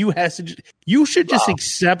like you has to. You should just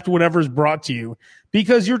accept whatever's brought to you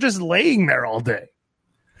because you're just laying there all day.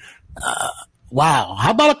 Wow.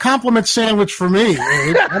 How about a compliment sandwich for me,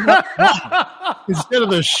 Abe? Instead of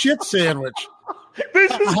the shit sandwich.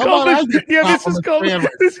 This is How called about I get the compliment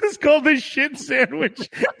sandwich? this is called the shit sandwich.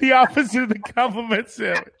 The opposite of the compliment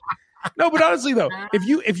sandwich. No, but honestly though,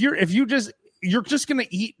 you're just gonna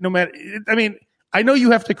eat no matter. I mean, I know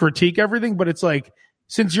you have to critique everything, but it's like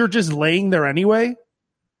since you're just laying there anyway,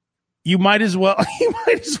 you might as well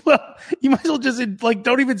just like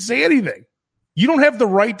don't even say anything. You don't have the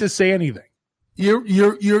right to say anything.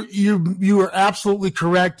 You are absolutely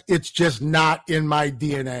correct. It's just not in my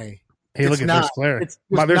DNA. Hey, look at this, Claire.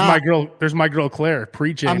 There's my girl Claire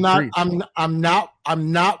preaching. I'm not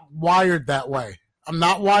wired that way. I'm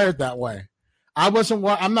not wired that way. I'm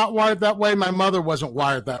not wired that way. My mother wasn't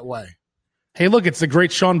wired that way. Hey, look, it's the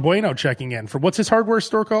great Sean Bueno checking in for what's his hardware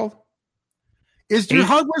store called? Is your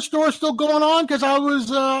hardware store still going on? Because I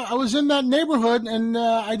was in that neighborhood and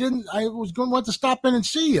I want to stop in and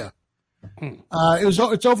see you.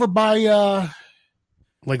 It's over by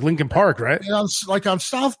like Lincoln Park, right? Like on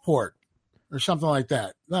Southport or something like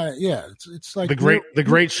that. Yeah, it's like the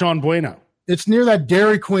great Sean Bueno. It's near that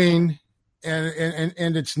Dairy Queen,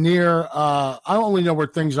 and it's near. I don't really know where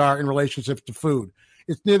things are in relationship to food.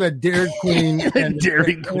 It's near that Dairy Queen, and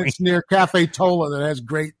it's near Cafe Tola that has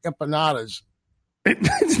great empanadas.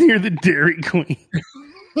 It's near the Dairy Queen.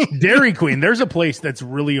 Dairy Queen. There's a place that's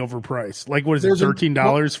really overpriced. Like, what is it,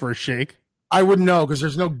 $13 for a shake? I wouldn't know because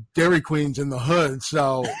there's no Dairy Queens in the hood.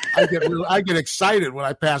 So I get excited when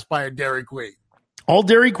I pass by a Dairy Queen. All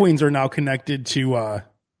Dairy Queens are now connected to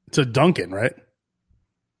Dunkin', right?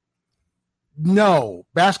 No,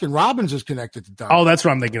 Baskin Robbins is connected to Dunkin'. Oh, that's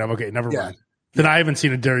what I'm thinking of. Okay, never mind. Then I haven't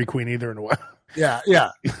seen a Dairy Queen either in a while. Yeah.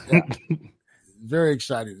 Very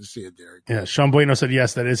excited to see a Dairy Queen. Yeah, Sean Bueno said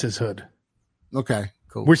yes, that is his hood. Okay,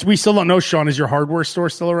 cool. We still don't know, Sean. Is your hardware store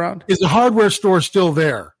still around? Is the hardware store still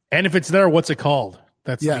there? And if it's there, what's it called?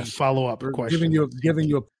 That's the follow-up question. Giving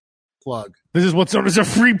you a plug. This is what's known as a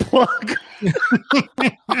free plug.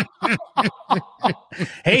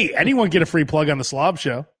 Hey, anyone get a free plug on the SLOB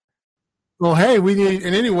show? Well, hey, we need,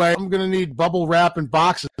 and anyway, I'm going to need bubble wrap and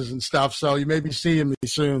boxes and stuff, so you may be seeing me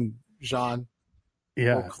soon, Sean.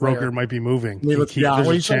 Yeah, Roker might be moving. When I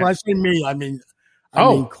say me, I mean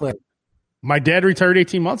Claire. My dad retired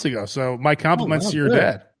 18 months ago, so my compliments to your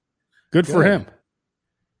dad. Good for him.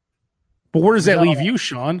 But where does that leave you,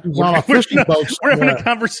 Sean? We're having a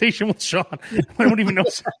conversation with Sean. I don't even know.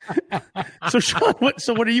 So, Sean, what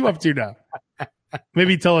are you up to now?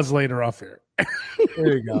 Maybe tell us later off here.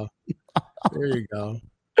 There you go.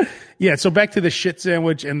 Yeah, so back to the shit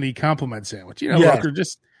sandwich and the compliment sandwich. Roker,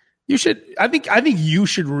 you should. I think you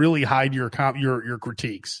should really hide your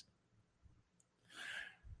critiques.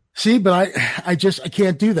 See, but I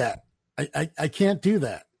can't do that. I can't do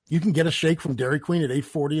that. You can get a shake from Dairy Queen at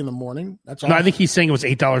 8:40 in the morning. That's awesome. No, I think he's saying it was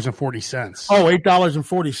 $8.40. Oh,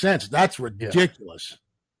 $8.40. That's ridiculous.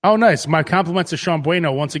 Yeah. Oh, nice. My compliments to Sean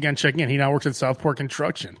Bueno once again checking in. He now works at Southport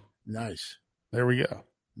Construction. Nice. There we go.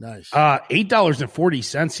 Nice.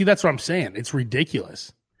 $8.40. See, that's what I'm saying. It's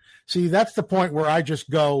ridiculous. See, that's the point where I just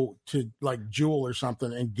go to like Jewel or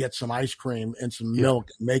something and get some ice cream and some milk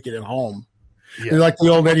and make it at home. Yeah. Like the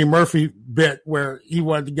old Eddie Murphy bit where he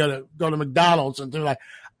wanted to go to McDonald's and they're like,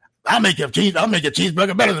 I'll make a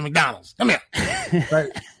cheeseburger better than McDonald's. Come here.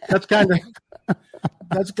 Right. That's kind of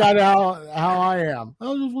how I am.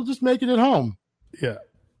 We'll just make it at home. Yeah.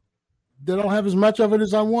 They don't have as much of it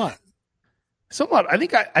as I want. Somewhat. I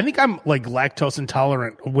think I'm like lactose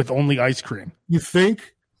intolerant with only ice cream. You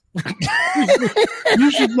think?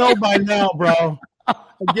 You should know by now, bro.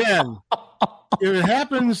 Again, if it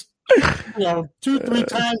happens 2-3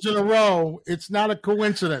 times in a row, it's not a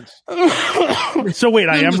coincidence. So wait,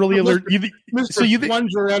 I am really allergic. So you think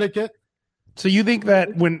plunger etiquette? So you think that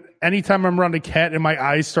anytime I'm around a cat and my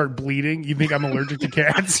eyes start bleeding, you think I'm allergic to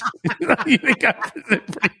cats? You think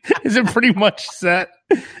is it pretty much set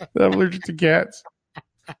that I'm allergic to cats?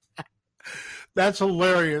 That's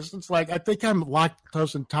hilarious. It's like I think I'm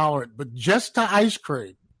lactose intolerant, but just to ice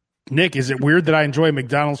cream. Nick, is it weird that I enjoy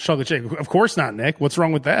McDonald's chocolate shake? Of course not, Nick. What's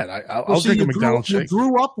wrong with that? I'll drink a McDonald's shake. You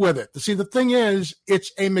grew up with it. See, the thing is,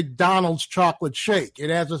 it's a McDonald's chocolate shake. It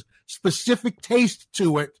has a specific taste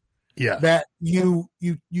to it that you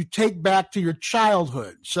take back to your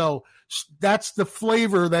childhood. So that's the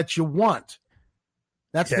flavor that you want.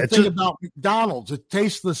 That's the thing about McDonald's. It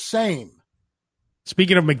tastes the same.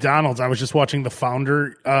 Speaking of McDonald's, I was just watching The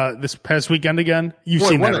Founder this past weekend again. You've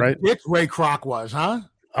seen that, right? Dick Ray Kroc was, huh?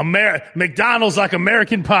 McDonald's like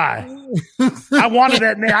American Pie. I wanted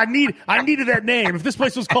that name. I needed that name. If this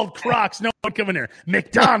place was called Croc's, no one would come in here.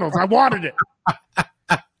 McDonald's. I wanted it.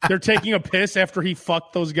 They're taking a piss after he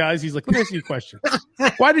fucked those guys. He's like, let me ask you a question.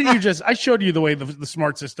 Why didn't you I showed you the way the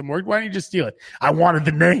smart system worked. Why didn't you just steal it? I wanted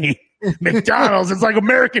the name. McDonald's. It's like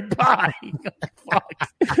American Pie. Fuck.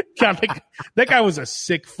 God, that guy was a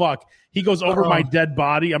sick fuck. He goes over my dead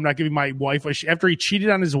body. I'm not giving my wife after he cheated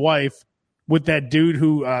on his wife with that dude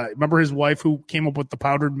who remember his wife who came up with the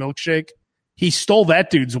powdered milkshake. He stole that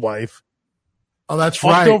dude's wife. Oh, that's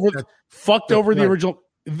right. Fucked over the original.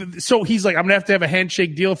 So he's like, I'm gonna have to have a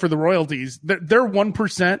handshake deal for the royalties. Their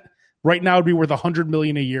 1% right now would be worth $100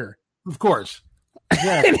 million a year. Of course.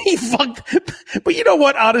 Yeah. And he fucked. But you know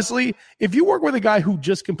what? Honestly, if you work with a guy who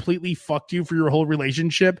just completely fucked you for your whole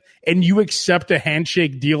relationship and you accept a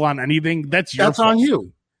handshake deal on anything, that's fault. On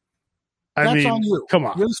you. I mean, on you. Come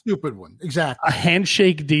on. You're the stupid one. Exactly. A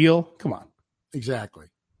handshake deal. Come on. Exactly.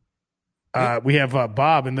 We have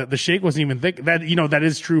Bob, and the shake wasn't even thick. That that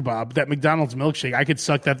is true, Bob. That McDonald's milkshake, I could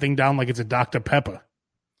suck that thing down like it's a Dr. Pepper.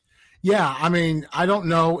 Yeah, I mean, I don't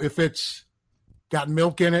know if it's got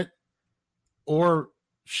milk in it or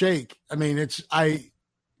shake. I mean,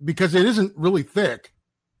 because it isn't really thick.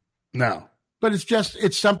 No, but it's just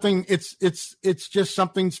something. It's just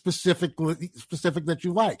something specific that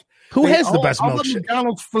you like. Who has the best milkshake?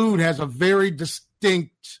 McDonald's food has a very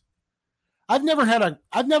distinct. I've never had a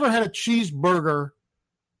cheeseburger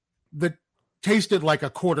that tasted like a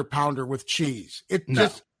quarter pounder with cheese.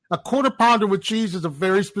 Just a quarter pounder with cheese is a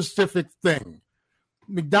very specific thing.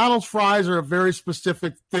 McDonald's fries are a very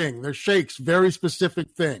specific thing. Their shakes, very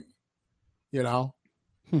specific thing. You know.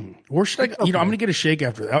 Where should I go? I'm going to get a shake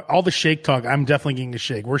after that. All the shake talk. I'm definitely getting a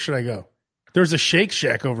shake. Where should I go? There's a Shake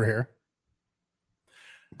Shack over here,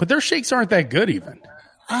 but their shakes aren't that good even.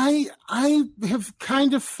 I have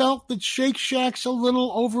kind of felt that Shake Shack's a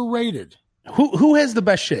little overrated. Who has the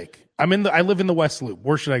best shake? I live in the West Loop.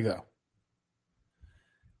 Where should I go?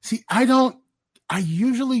 See, I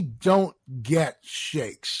usually don't get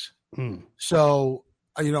shakes. So,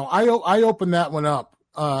 I open that one up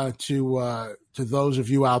to those of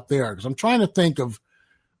you out there because I'm trying to think of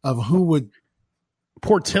who would.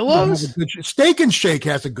 Portillo's? Steak and Shake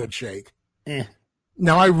has a good shake.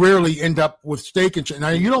 Now, I rarely end up with Steak and Shake. Now,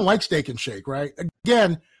 you don't like Steak and Shake, right?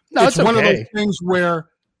 Again, it's one of those things where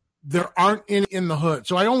there aren't any in the hood.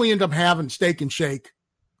 So I only end up having Steak and Shake.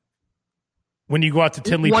 When you go out to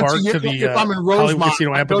Tinley Park if I'm in Rosemont,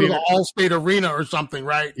 I go to the Allstate Arena or something,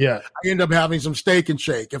 right? Yeah. I end up having some Steak and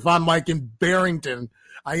Shake. If I'm like in Barrington,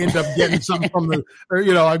 I end up getting something from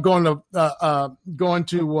I'm going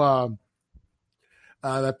to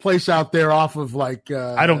that place out there off of like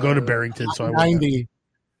I don't go to Barrington, so 90.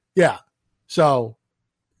 Yeah. So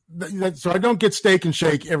I don't get Steak and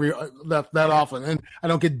Shake that often, and I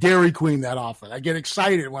don't get Dairy Queen that often. I get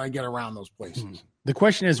excited when I get around those places. The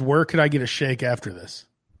question is, where could I get a shake after this?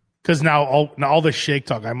 Because now all the shake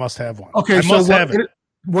talk, I must have one. Okay,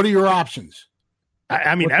 what are your options?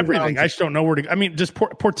 I mean, everything. I just don't know where to. I mean, just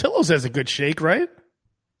Portillo's has a good shake, right?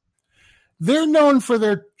 They're known for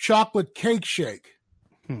their chocolate cake shake.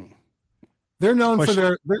 They're known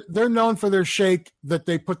for their shake that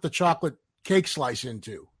they put the chocolate cake slice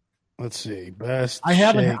into. Let's see. Best. I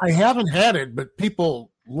haven't had it, but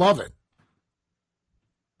people love it.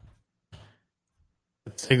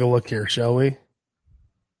 Let's take a look here, shall we?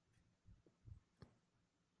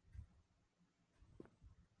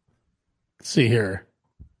 Let's see here.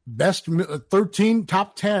 Best 13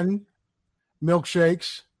 top 10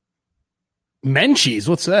 milkshakes. Menchie's,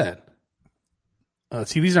 what's that?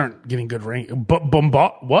 See, these aren't getting good rank. What?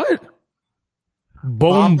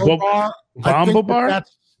 Bombo Bar. Bombo Bar?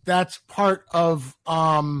 That's part of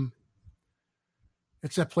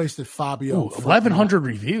it's that place that Fabio. 1,100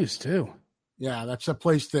 reviews too. Yeah, that's a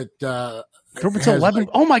place that it's 11.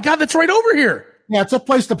 Oh my God, that's right over here. Yeah, it's a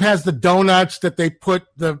place that has the donuts that they put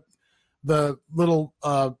the little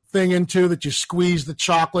thing into that you squeeze the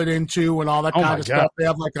chocolate into and all that kind of stuff. They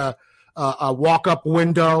have like a walk-up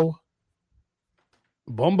window.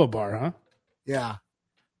 Bomba Bar, huh? Yeah.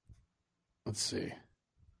 Let's see.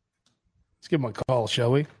 Let's give him a call,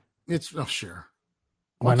 shall we? Sure.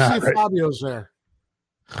 Why not? See if Fabio's there.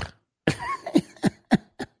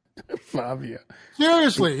 Fabio.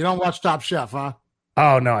 Seriously, you don't watch Top Chef, huh?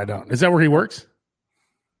 Oh, no, I don't. Is that where he works?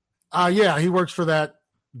 Yeah, he works for that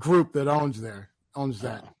group that owns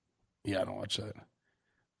that. Yeah, I don't watch that.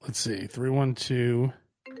 Let's see. 312.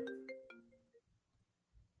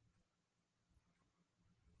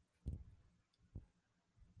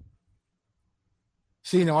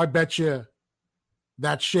 See, I bet you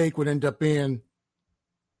that shake would end up being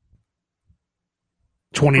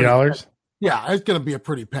 $20. Yeah, it's going to be a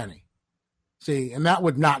pretty penny. See, and that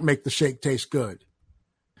would not make the shake taste good.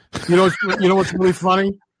 You know what's really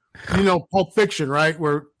funny? Pulp Fiction, right?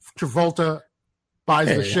 Where Travolta buys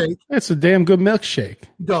the shake. It's a damn good milkshake.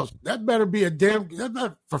 He goes, that better be for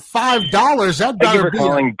 $5. That Thank you better for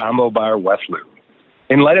calling Bombo Bar West Loop.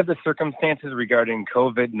 In light of the circumstances regarding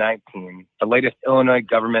COVID-19, the latest Illinois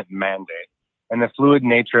government mandate, and the fluid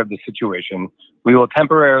nature of the situation, we will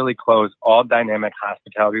temporarily close all dynamic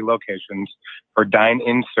hospitality locations for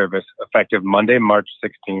dine-in service effective Monday, March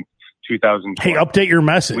 16th, 2020. Hey, update your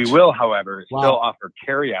message. We will, however, still offer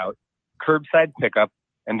carry-out, curbside pickup,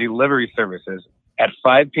 and delivery services at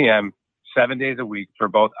 5 p.m. 7 days a week for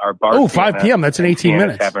both our bar. Oh, 5 p.m. That's in 18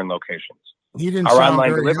 minutes. Tavern locations. He didn't our sound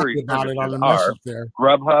online very delivery happy about it on the services message there.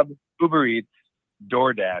 Grubhub, Uber Eats,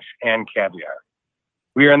 DoorDash, and Caviar.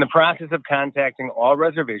 We are in the process of contacting all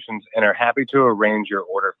reservations and are happy to arrange your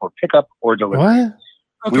order for pickup or delivery. What?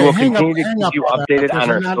 Okay, we will continue to hang keep you on updated that,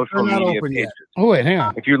 on our because social they're not media open yet. pages. Oh, wait, hang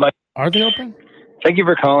on. If you'd like, Are they open? thank you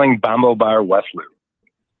for calling Bombo Bar West Loop.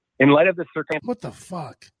 In light of the circumstances, What the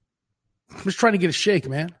fuck? I'm just trying to get a shake,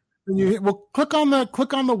 man. Click on the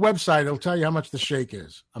website. It'll tell you how much the shake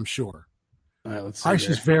is. I'm sure. All right, let's see.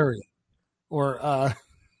 Prices vary, or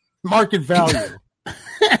market value.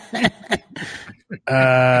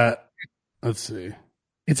 Let's see.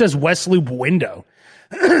 It says West Loop window.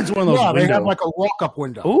 It's one of those. Yeah, they window. have like a walk-up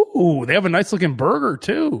window. Ooh, they have a nice looking burger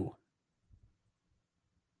too.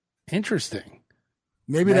 Interesting.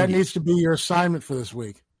 Maybe that needs to be your assignment for this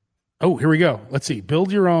week. Oh, here we go. Let's see.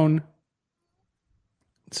 Build your own.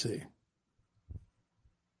 Let's see.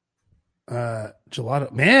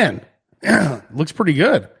 Gelato. Man, looks pretty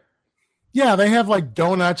good. Yeah, they have like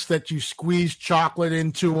donuts that you squeeze chocolate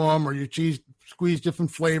into them, or you squeeze different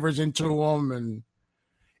flavors into them, and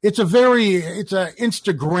it's a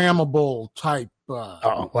Instagrammable type.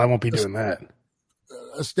 Well, I won't be doing that.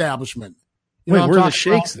 Establishment. Wait, where are the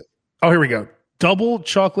shakes? Oh, here we go. Double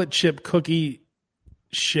chocolate chip cookie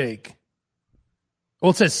shake. Well,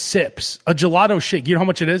 it says sips. A gelato shake. You know how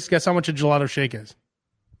much it is? Guess how much a gelato shake is?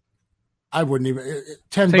 I wouldn't even.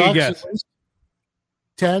 $10. Take a guess.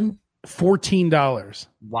 10? $14.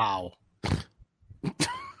 Wow.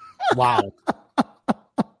 Wow.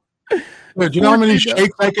 Wait, do you know how many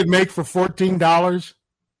shakes I could make for $14?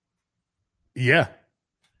 Yeah.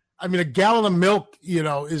 I mean, a gallon of milk,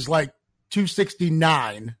 is like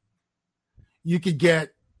 $2.69. You could get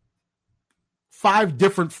 5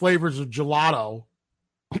 different flavors of gelato.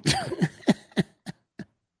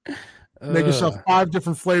 Make yourself 5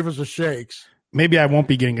 different flavors of shakes. Maybe I won't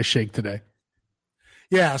be getting a shake today.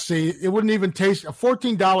 Yeah, see, it wouldn't even taste. A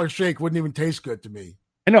 $14 shake wouldn't even taste good to me.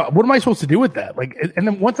 I know. What am I supposed to do with that? Like, and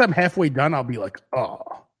then once I'm halfway done, I'll be like, oh,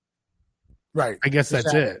 right. I guess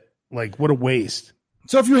that's it. Like, what a waste.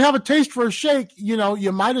 So if you have a taste for a shake,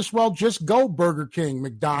 you might as well just go Burger King,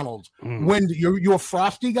 McDonald's. When you a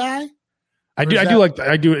Frosty guy? I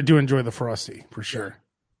do enjoy the Frosty for sure.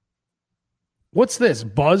 What's this?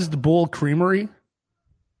 Buzzed Bull Creamery?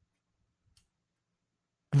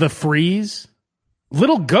 The Freeze?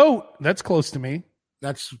 Little Goat. That's close to me.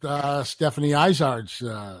 That's Stephanie Izard's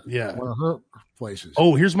yeah, one of her places.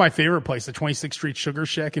 Oh, here's my favorite place, the 26th Street Sugar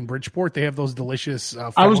Shack in Bridgeport. They have those delicious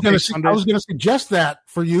I was going to suggest that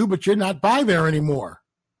for you, but you're not by there anymore.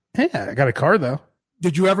 Yeah, I got a car though.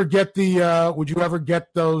 Did you ever get would you ever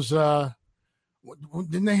get those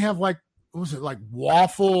didn't they have like, what was it, like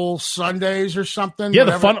waffle sundaes or something? Yeah,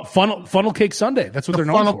 whatever. The funnel cake sundae. That's what they're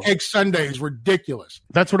known for. Funnel cake sundae is ridiculous.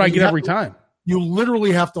 That's what I get every time. You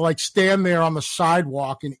literally have to like stand there on the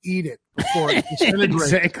sidewalk and eat it before it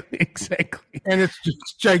disintegrates. Exactly. And it's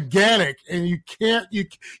just gigantic, and you can't.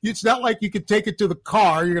 It's not like you could take it to the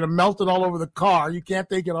car. You're going to melt it all over the car. You can't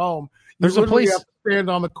take it home. There's a place. Have to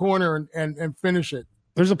stand on the corner and finish it.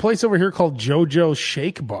 There's a place over here called JoJo's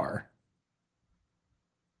Shake Bar.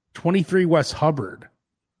 23 West Hubbard.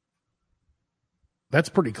 That's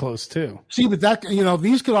pretty close too. See, but that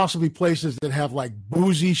these could also be places that have like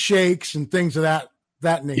boozy shakes and things of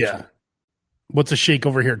that nature. Yeah. What's a shake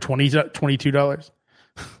over here? $22?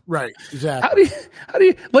 Right. Exactly. How do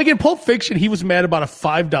you like in Pulp Fiction? He was mad about a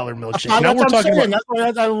 $5 milkshake. Now we're talking about.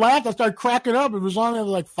 That's why I laughed. I started cracking up. It was on there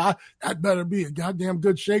like $5. That better be a goddamn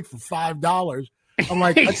good shake for $5. I'm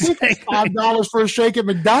like, I think it's $5 for a shake at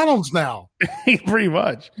McDonald's now. Pretty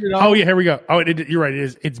much. Oh yeah, here we go. Oh, you're right. It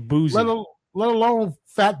is. It's boozy. Let alone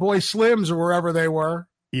Fat Boy Slims or wherever they were.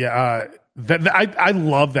 Yeah, I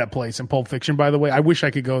love that place in Pulp Fiction. By the way, I wish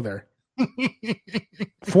I could go there.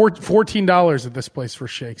 $14 at this place for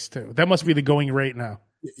shakes too. That must be the going rate now.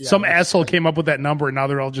 Yeah, some asshole came up with that number, and now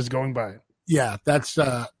they're all just going by it. Yeah, that's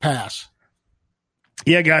pass.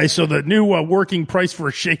 Yeah, guys. So the new working price for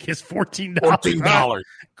a shake is $14. $14.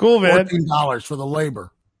 Cool, man. $14 for the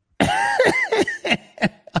labor.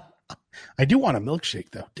 I do want a milkshake,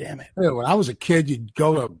 though. Damn it. Hey, when I was a kid, you'd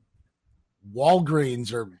go to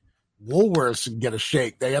Walgreens or Woolworths and get a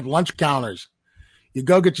shake. They had lunch counters. You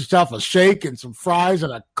go get yourself a shake and some fries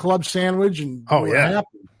and a club sandwich, and Oh, you were yeah.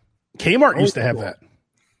 happy. Kmart used to have that.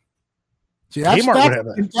 See, Kmart would have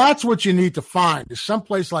that. that's what you need to find is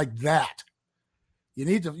someplace like that. You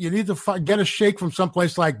need to get a shake from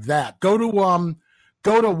someplace like that. Go to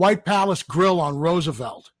White Palace Grill on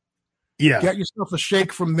Roosevelt. Yeah. Get yourself a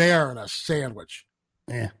shake from there and a sandwich.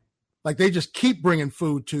 Yeah. Like they just keep bringing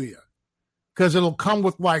food to you because it'll come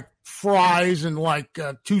with like fries and like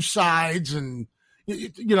 2 sides and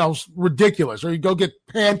ridiculous. Or you go get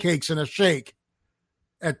pancakes and a shake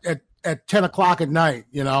at 10 o'clock at night.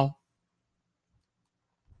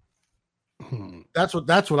 That's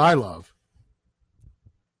what I love.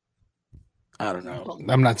 I don't know.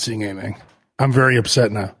 I'm not seeing anything. I'm very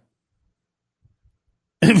upset now.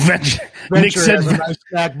 Venture Nick said has a nice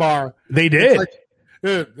snack bar. They did.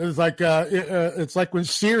 It's like when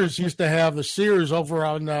Sears used to have the Sears over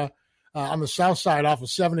on the south side off of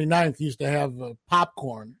 79th used to have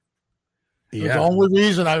popcorn. Yeah. The only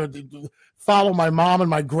reason I would follow my mom and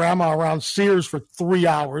my grandma around Sears for 3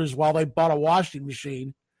 hours while they bought a washing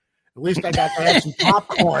machine. At least I got to have some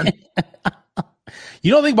popcorn.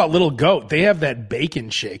 You don't think about Little Goat. They have that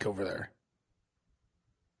bacon shake over there.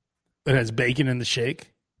 It has bacon in the shake.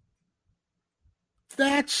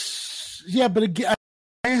 But again,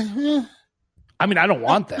 I mean, I don't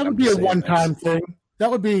want that. That would be a one-time thing. That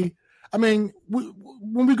would be, when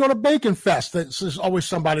we go to Bacon Fest, there's always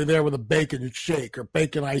somebody there with a bacon shake or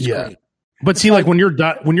bacon ice cream. But see, like when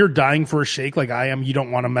you're dying for a shake, like I am, you don't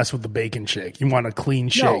want to mess with the bacon shake. You want a clean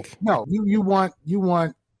shake. No, you want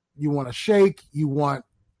a shake. You want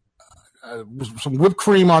some whipped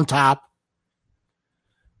cream on top.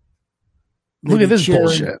 Look at this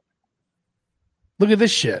bullshit. Look at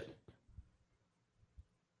this shit.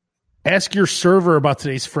 Ask your server about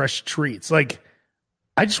today's fresh treats. Like,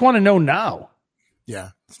 I just want to know now.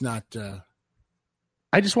 Yeah, it's not.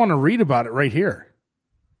 I just want to read about it right here.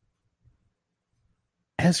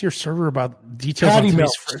 Ask your server about details on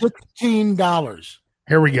today's fresh. $16.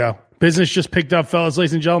 Here we go. Business just picked up, fellas,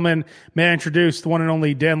 ladies and gentlemen. May I introduce the one and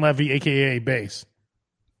only Dan Levy, a.k.a. Bass.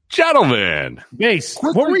 Gentlemen. Bass,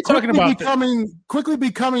 what were we talking about? Quickly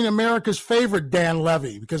becoming America's favorite Dan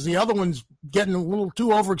Levy because the other one's getting a little too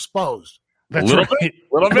overexposed. That's a little right.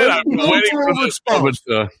 bit. I've been waiting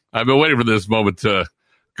for this moment to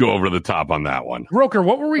go over the top on that one. Roker,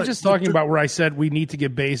 what were we just talking about where I said we need to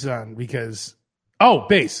get Bass on? Because,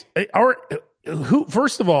 Bass,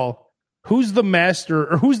 first of all, who's the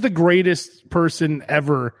master or who's the greatest person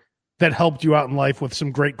ever that helped you out in life with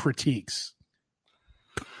some great critiques?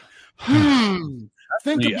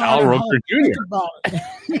 Think about Al Roker Jr.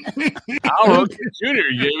 Al Roker Jr.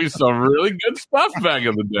 gave me some really good stuff back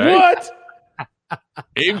in the day. What?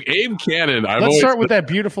 Abe Cannon. Let's start with that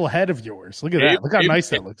beautiful head of yours. Look at that. Look how nice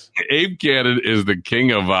that looks. Abe Cannon is the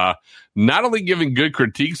king of not only giving good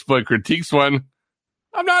critiques, but critiques when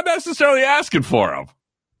I'm not necessarily asking for them.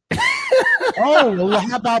 Well,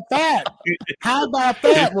 how about that?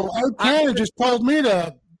 Well, Abe Cannon just told me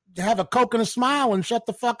to have a Coke and a smile and shut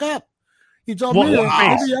the fuck up. He told me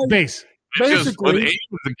Bass. Basically, with Abe,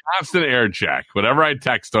 it's a constant air check. Whenever I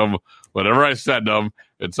text him, whenever I send him,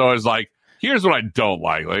 it's always like, here's what I don't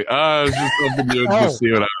like. Like, it's just something new to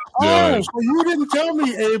see what I'm doing. So you didn't tell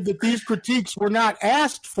me, Abe, that these critiques were not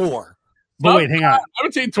asked for. But wait, hang on. I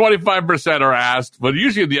would say 25% are asked, but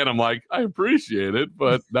usually at the end I'm like, I appreciate it,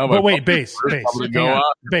 but now. But wait, Bass.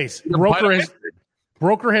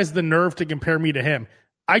 Roker has the nerve to compare me to him.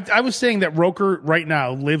 I was saying that Roker right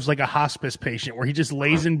now lives like a hospice patient where he just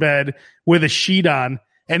lays in bed with a sheet on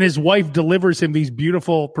and his wife delivers him these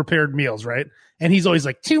beautiful prepared meals, right? And he's always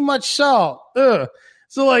like, too much salt. Ugh.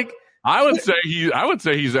 So like, I would say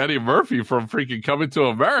he's Eddie Murphy from freaking Coming to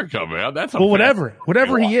America, man. That's whatever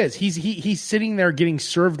he is. He's sitting there getting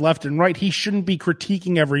served left and right. He shouldn't be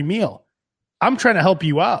critiquing every meal. I'm trying to help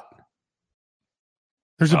you out.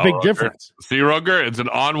 There's a big difference. See, Roger, it's an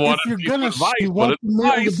on-one. If you're going to want the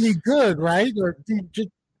meal to be good, right? Or just...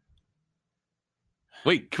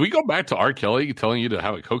 Wait, can we go back to R. Kelly telling you to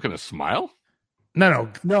have a Coke and a smile?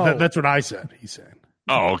 No. That's what I said. He said.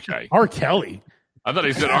 Oh, okay. R. Kelly. I thought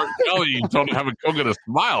he said R. Kelly told him to have a Coke and a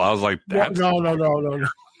smile. I was like, that's... No.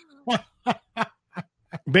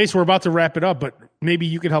 Bass, we're about to wrap it up, but maybe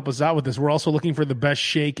you could help us out with this. We're also looking for the best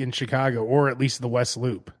shake in Chicago, or at least the West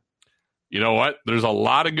Loop. You know what? There's a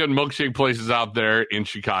lot of good milkshake places out there in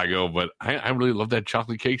Chicago, but I really love that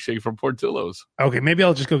chocolate cake shake from Portillo's. Okay, maybe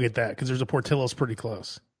I'll just go get that because there's a Portillo's pretty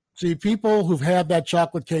close. See, people who've had that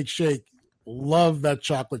chocolate cake shake love that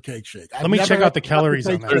chocolate cake shake. Let me check out the calories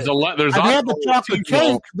on that. I've had the chocolate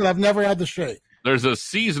cake, but I've never had the shake. There's a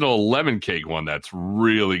seasonal lemon cake one that's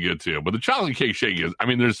really good too. But the chocolate cake shake is, I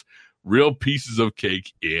mean, there's real pieces of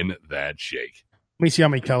cake in that shake. Let me see how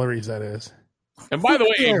many calories that is. And by the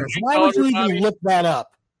way, why would you even look that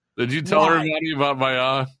up? Did you tell everybody about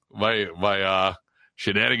my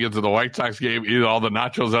shenanigans at the White Sox game? Eating all the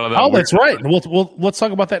nachos out of that. Oh, that's right. Let's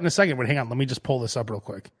talk about that in a second. But hang on, let me just pull this up real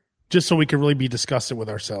quick, just so we can really be discussing with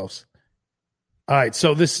ourselves. All right,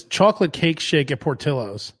 so this chocolate cake shake at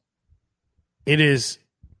Portillo's, it is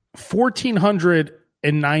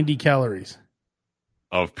 1,490 calories.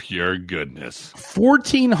 Of pure goodness.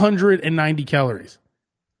 1,490 calories.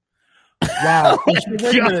 Wow. Oh, wait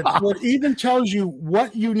a minute. It even tells you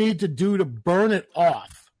what you need to do to burn it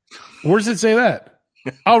off. Where does it say that?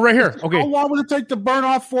 Oh, right here. Okay. How long would it take to burn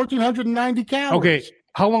off 1,490 calories? Okay.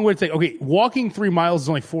 How long would it take? Okay. Walking 3 miles is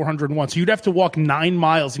only 401. So you'd have to walk 9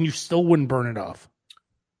 miles and you still wouldn't burn it off.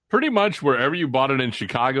 Pretty much wherever you bought it in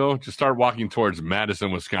Chicago, just start walking towards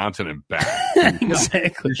Madison, Wisconsin, and back.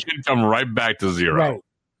 Exactly. You should come right back to zero.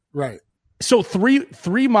 Right. So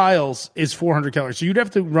three miles is 400 calories. So you'd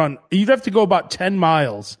have to go about 10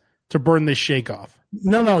 miles to burn this shake off.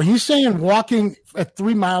 No. He's saying walking at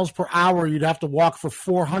 3 miles per hour, you'd have to walk for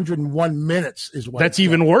 401 minutes is what. That's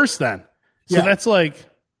even worse then. So that's like.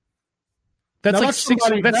 That's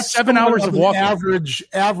 7 hours of walking.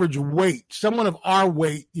 Average weight. Someone of our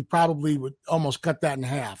weight, you probably would almost cut that in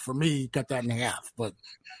half. For me, you cut that in half. But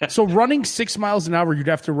so running 6 miles an hour, you'd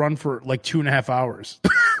have to run for like 2.5 hours.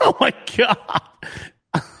 Oh my god!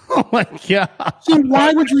 Oh my god! See,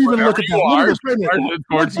 why would you even look at that?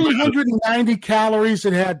 190 calories.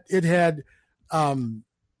 It had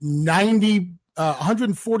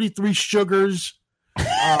 143 sugars.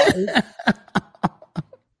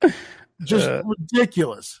 Just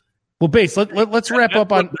ridiculous. Well, Base, let's wrap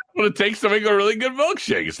up on what it takes to make a really good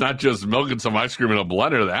milkshake. It's not just milk and some ice cream in a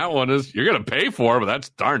blender. That one is you're going to pay for, but that's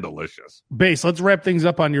darn delicious. Base, let's wrap things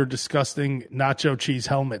up on your disgusting nacho cheese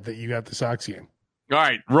helmet that you got at the Sox game. All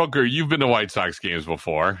right, Roker, you've been to White Sox games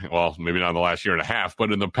before. Well, maybe not in the last year and a half,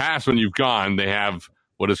 but in the past when you've gone, they have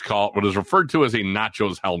what is referred to as a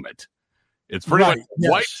nachos helmet. It's pretty much a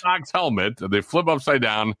White Sox helmet that they flip upside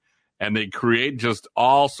down. And they create just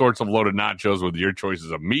all sorts of loaded nachos with your choices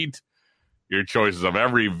of meat, your choices of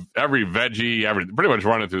every veggie, pretty much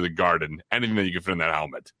running through the garden, anything that you can fit in that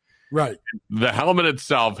helmet. Right. The helmet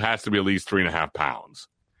itself has to be at least 3.5 pounds.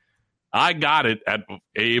 I got it at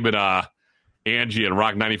Abe and Angie and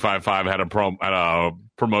Rock 95.5 had a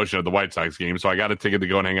promotion at the White Sox game, so I got a ticket to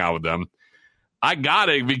go and hang out with them. I got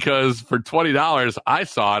it because for $20, I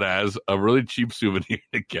saw it as a really cheap souvenir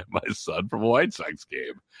to get my son from a White Sox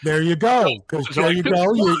game. There you go. Because there you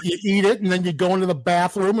go. You eat it, and then you go into the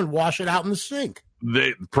bathroom and wash it out in the sink.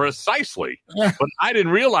 Precisely. But I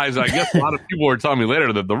didn't realize, I guess a lot of people were telling me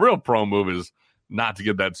later that the real pro move is not to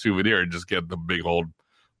get that souvenir and just get the big old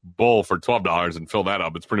bowl for $12 and fill that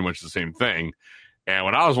up. It's pretty much the same thing. And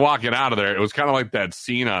when I was walking out of there, it was kind of like that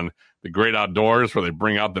scene on The Great Outdoors where they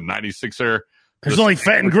bring out the 96er. There's only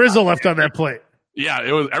Fat and Grizzle left on that plate. Yeah,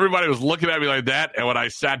 it was. Everybody was looking at me like that, and when I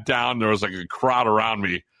sat down, there was like a crowd around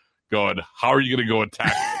me going, "How are you going to go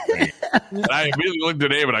attack me?" And I immediately looked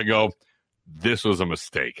at Abe and I go, "This was a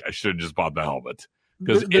mistake. I should have just bought the helmet."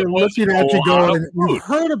 Because they're looking at you going, "We've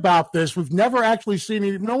heard about this. We've never actually seen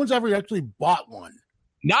it. No one's ever actually bought one.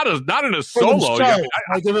 Not in a solo. Like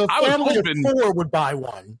if a family of 4 would buy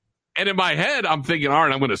one." And in my head, I'm thinking, all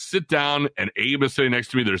right, I'm going to sit down, and Abe is sitting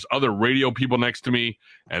next to me. There's other radio people next to me,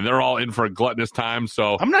 and they're all in for a gluttonous time.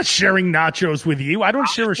 So I'm not sharing nachos with you. I don't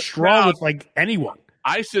share a straw with like anyone.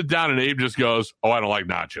 I sit down, and Abe just goes, "Oh, I don't like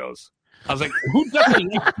nachos." I was like, "Who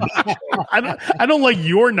doesn't like nachos?" I don't like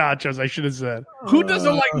your nachos. I should have said, "Who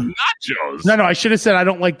doesn't like nachos?" No, I should have said, "I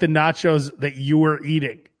don't like the nachos that you were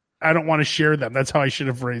eating. I don't want to share them." That's how I should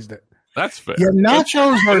have phrased it. That's fair. Yeah,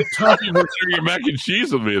 nachos are tough. You share your mac and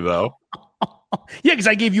cheese with me, though. Yeah, because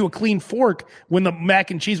I gave you a clean fork when the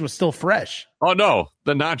mac and cheese was still fresh. Oh, no.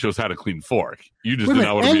 The nachos had a clean fork. You just didn't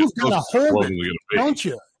know what it was. Don't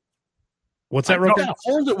you? What's that, Rob? You gotta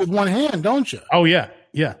hold it with one hand, don't you? Oh, yeah.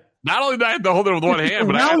 Not only did I have to hold it with one hand,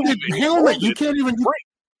 but I helmet. You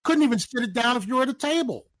couldn't even sit it down if you were at a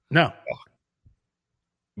table. No.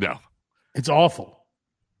 No. It's awful.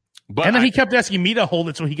 But and then he kept asking me to hold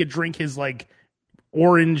it so he could drink his like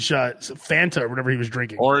orange Fanta or whatever he was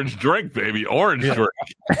drinking. Orange drink, baby. Orange drink.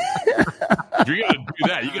 If you're gonna do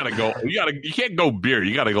that, you can't go beer.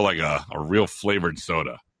 You gotta go like a real flavored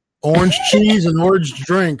soda. Orange cheese and orange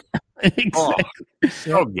drink. Exactly.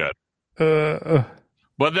 So good.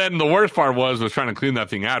 But then the worst part was trying to clean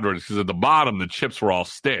that thing afterwards because at the bottom the chips were all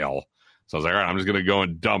stale. So I was like, all right, I'm just gonna go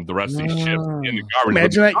and dump the rest of these chips in the garbage.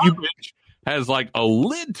 Imagine that garbage has like a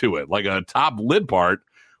lid to it, like a top lid part,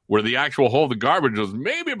 where the actual hole of the garbage was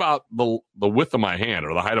maybe about the width of my hand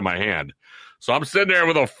or the height of my hand. So I'm sitting there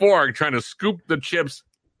with a fork trying to scoop the chips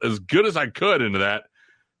as good as I could into that,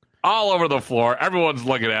 all over the floor. Everyone's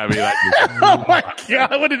looking at me like, oh my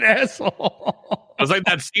God, what an asshole. It was like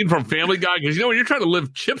that scene from Family Guy, because when you're trying to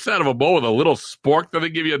lift chips out of a bowl with a little spork that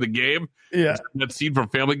they give you at the game. Yeah. That scene from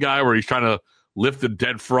Family Guy where he's trying to lift a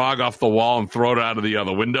dead frog off the wall and throw it out of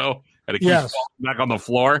the window, and it keeps falling back on the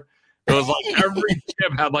floor. It was like every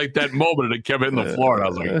chip had like that moment, and it kept hitting the floor. And I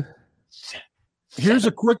was like, Here's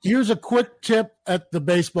a quick tip at the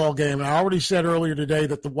baseball game. And I already said earlier today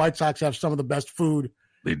that the White Sox have some of the best food,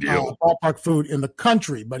 they do, ballpark food in the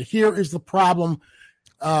country. But here is the problem.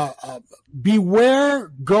 Beware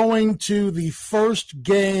going to the first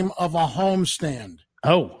game of a homestand.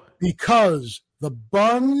 Oh, because the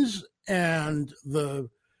buns and the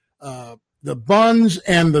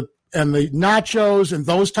nachos and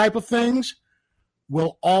those type of things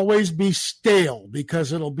will always be stale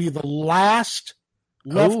because it'll be the last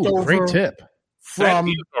leftover great tip. from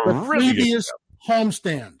the previous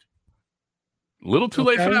homestand. A little too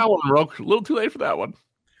late for that one, Roke. A little too late for that one.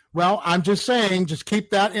 Well, I'm just saying, just keep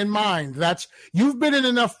that in mind. You've been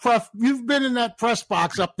in that press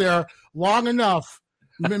box up there long enough,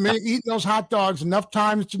 eating those hot dogs enough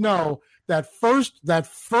times to know that first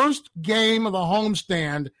game of the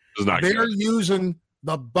homestand, they're using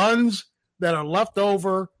the buns that are left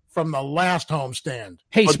over from the last homestand.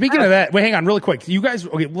 Hey, speaking of that, wait, hang on really quick. You guys,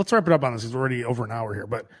 okay, let's wrap it up on this. It's already over an hour here,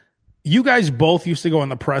 but you guys both used to go in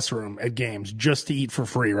the press room at games just to eat for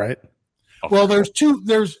free, right? Well, there's two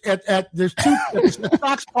it's the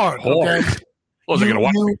Sox Park, okay?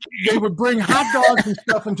 They would bring hot dogs and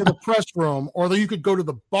stuff into the press room, or you could go to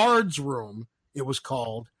the Bard's room, it was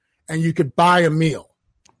called, and you could buy a meal.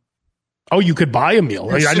 Oh, you could buy a meal.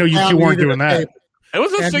 I know you two weren't doing that. It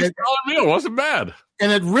was a $6 meal. It wasn't bad.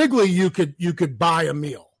 And at Wrigley, you could buy a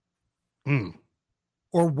meal.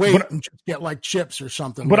 Or wait and just get like chips or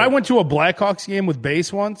something. But I went to a Blackhawks game with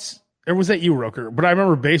Base once. Or was that you, Roker? But I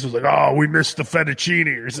remember Base was like, "Oh, we missed the fettuccine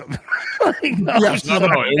or something." No,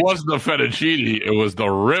 it wasn't the fettuccine. It was the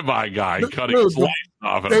ribeye guy cutting slices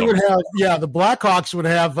off. They would have, the Blackhawks would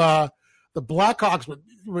have. The Blackhawks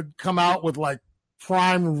would come out with like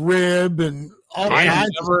prime rib and all kinds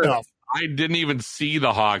of stuff. I didn't even see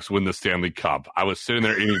the Hawks win the Stanley Cup. I was sitting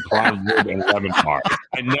there eating prime rib and lemon bar.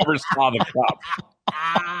 I never saw the cup.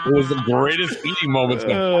 It was the greatest eating moments of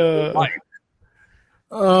my life.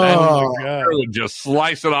 Oh my God! Would just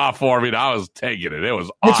slice it off for me, and I was taking it. It was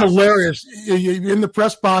it's awesome. Hilarious. In the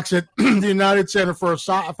press box at the United Center for a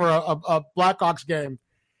Blackhawks game,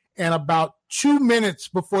 and about 2 minutes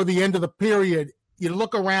before the end of the period, you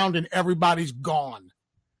look around and everybody's gone.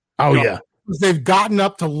 Oh yeah, they've gotten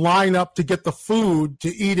up to line up to get the food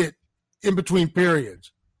to eat it in between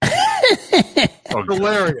periods.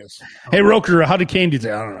 Hilarious. Hey Roker, how did Kane do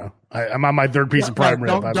that? I don't know. I'm on my third piece of prime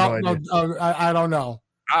rib. I don't know.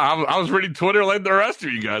 I was reading Twitter like the rest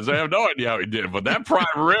of you guys. I have no idea how he did, but that prime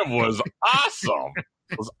rib was awesome.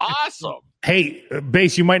 It was awesome. Hey,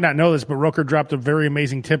 Base, you might not know this, but Roker dropped a very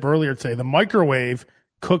amazing tip earlier today. The microwave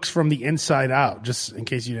cooks from the inside out, just in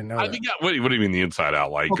case you didn't know that. What do you mean the inside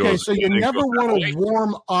out? Like, so you never want to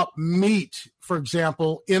warm up meat, for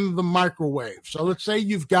example, in the microwave. So let's say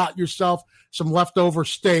you've got yourself some leftover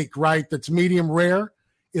steak, right, that's medium rare.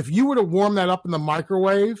 If you were to warm that up in the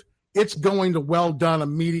microwave, it's going to well done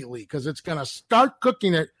immediately because it's going to start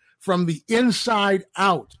cooking it from the inside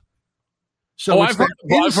out. So I've heard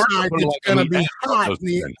it's going to be hot.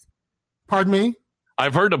 Pardon me?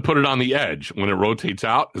 I've heard to put it on the edge when it rotates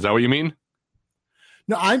out. Is that what you mean?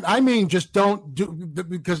 No, I mean just don't do,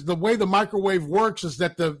 because the way the microwave works is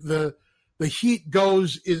that the heat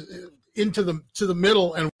goes into the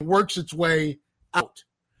middle and works its way out.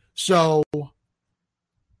 So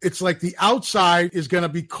it's like the outside is going to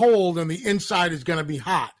be cold and the inside is going to be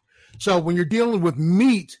hot. So when you're dealing with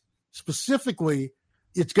meat specifically,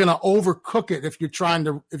 it's going to overcook it if you're trying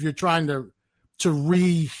to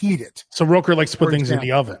reheat it. So Roker likes to put things in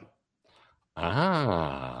the oven.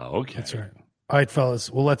 Ah, okay. That's right. All right, fellas.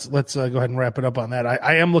 Well, let's go ahead and wrap it up on that.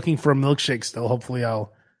 I am looking for a milkshake still. Hopefully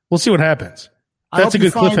we'll see what happens. That's a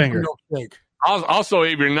good cliffhanger. Also,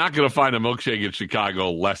 Abe, you're not going to find a milkshake in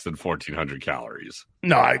Chicago less than 1,400 calories.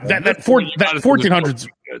 No, that 1,400 is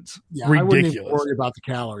ridiculous. I wouldn't even worry about the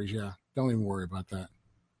calories. Yeah, don't even worry about that.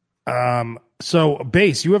 So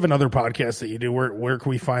Base, you have another podcast that you do. Where can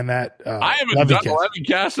we find that? I haven't done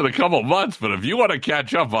Levycast in a couple of months, but if you want to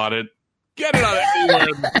catch up on it, get it on anywhere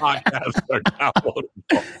the podcasts are downloadable.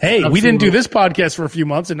 Hey, Absolutely. We didn't do this podcast for a few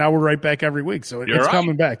months, and now we're right back every week. So it's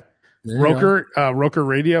coming back. Roker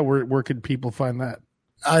Radio. Where could people find that?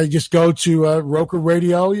 I just go to Roker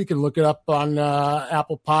Radio. You can look it up on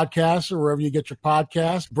Apple Podcasts or wherever you get your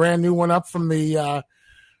podcasts. Brand new one up from the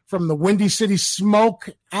Windy City Smoke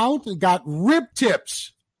out. It got rib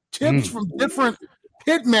tips from different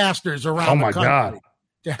pit masters around the country. God.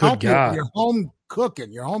 To help you with your home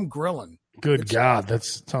cooking, your home grilling. Good God, that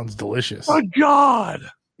sounds delicious. Good God.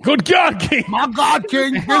 Good God, King. My God,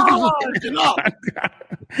 King.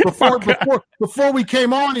 Before we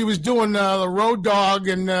came on, he was doing the Road Dog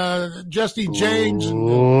and Jesse James.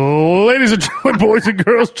 Ladies and gentlemen, boys and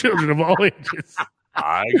girls, children of all ages.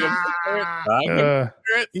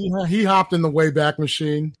 He hopped in the Wayback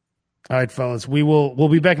Machine. All right, fellas, we'll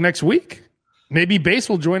be back next week. Maybe Base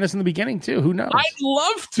will join us in the beginning too. Who knows? I'd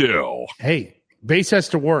love to. Hey, Base has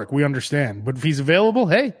to work. We understand, but if he's available,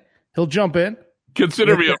 hey, he'll jump in.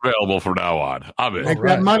 Consider me available from now on. I'm in. Make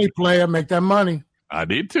that money, player. Make that money. I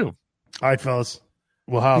need to. All right, fellas.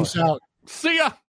 We'll holler. Peace out. See ya.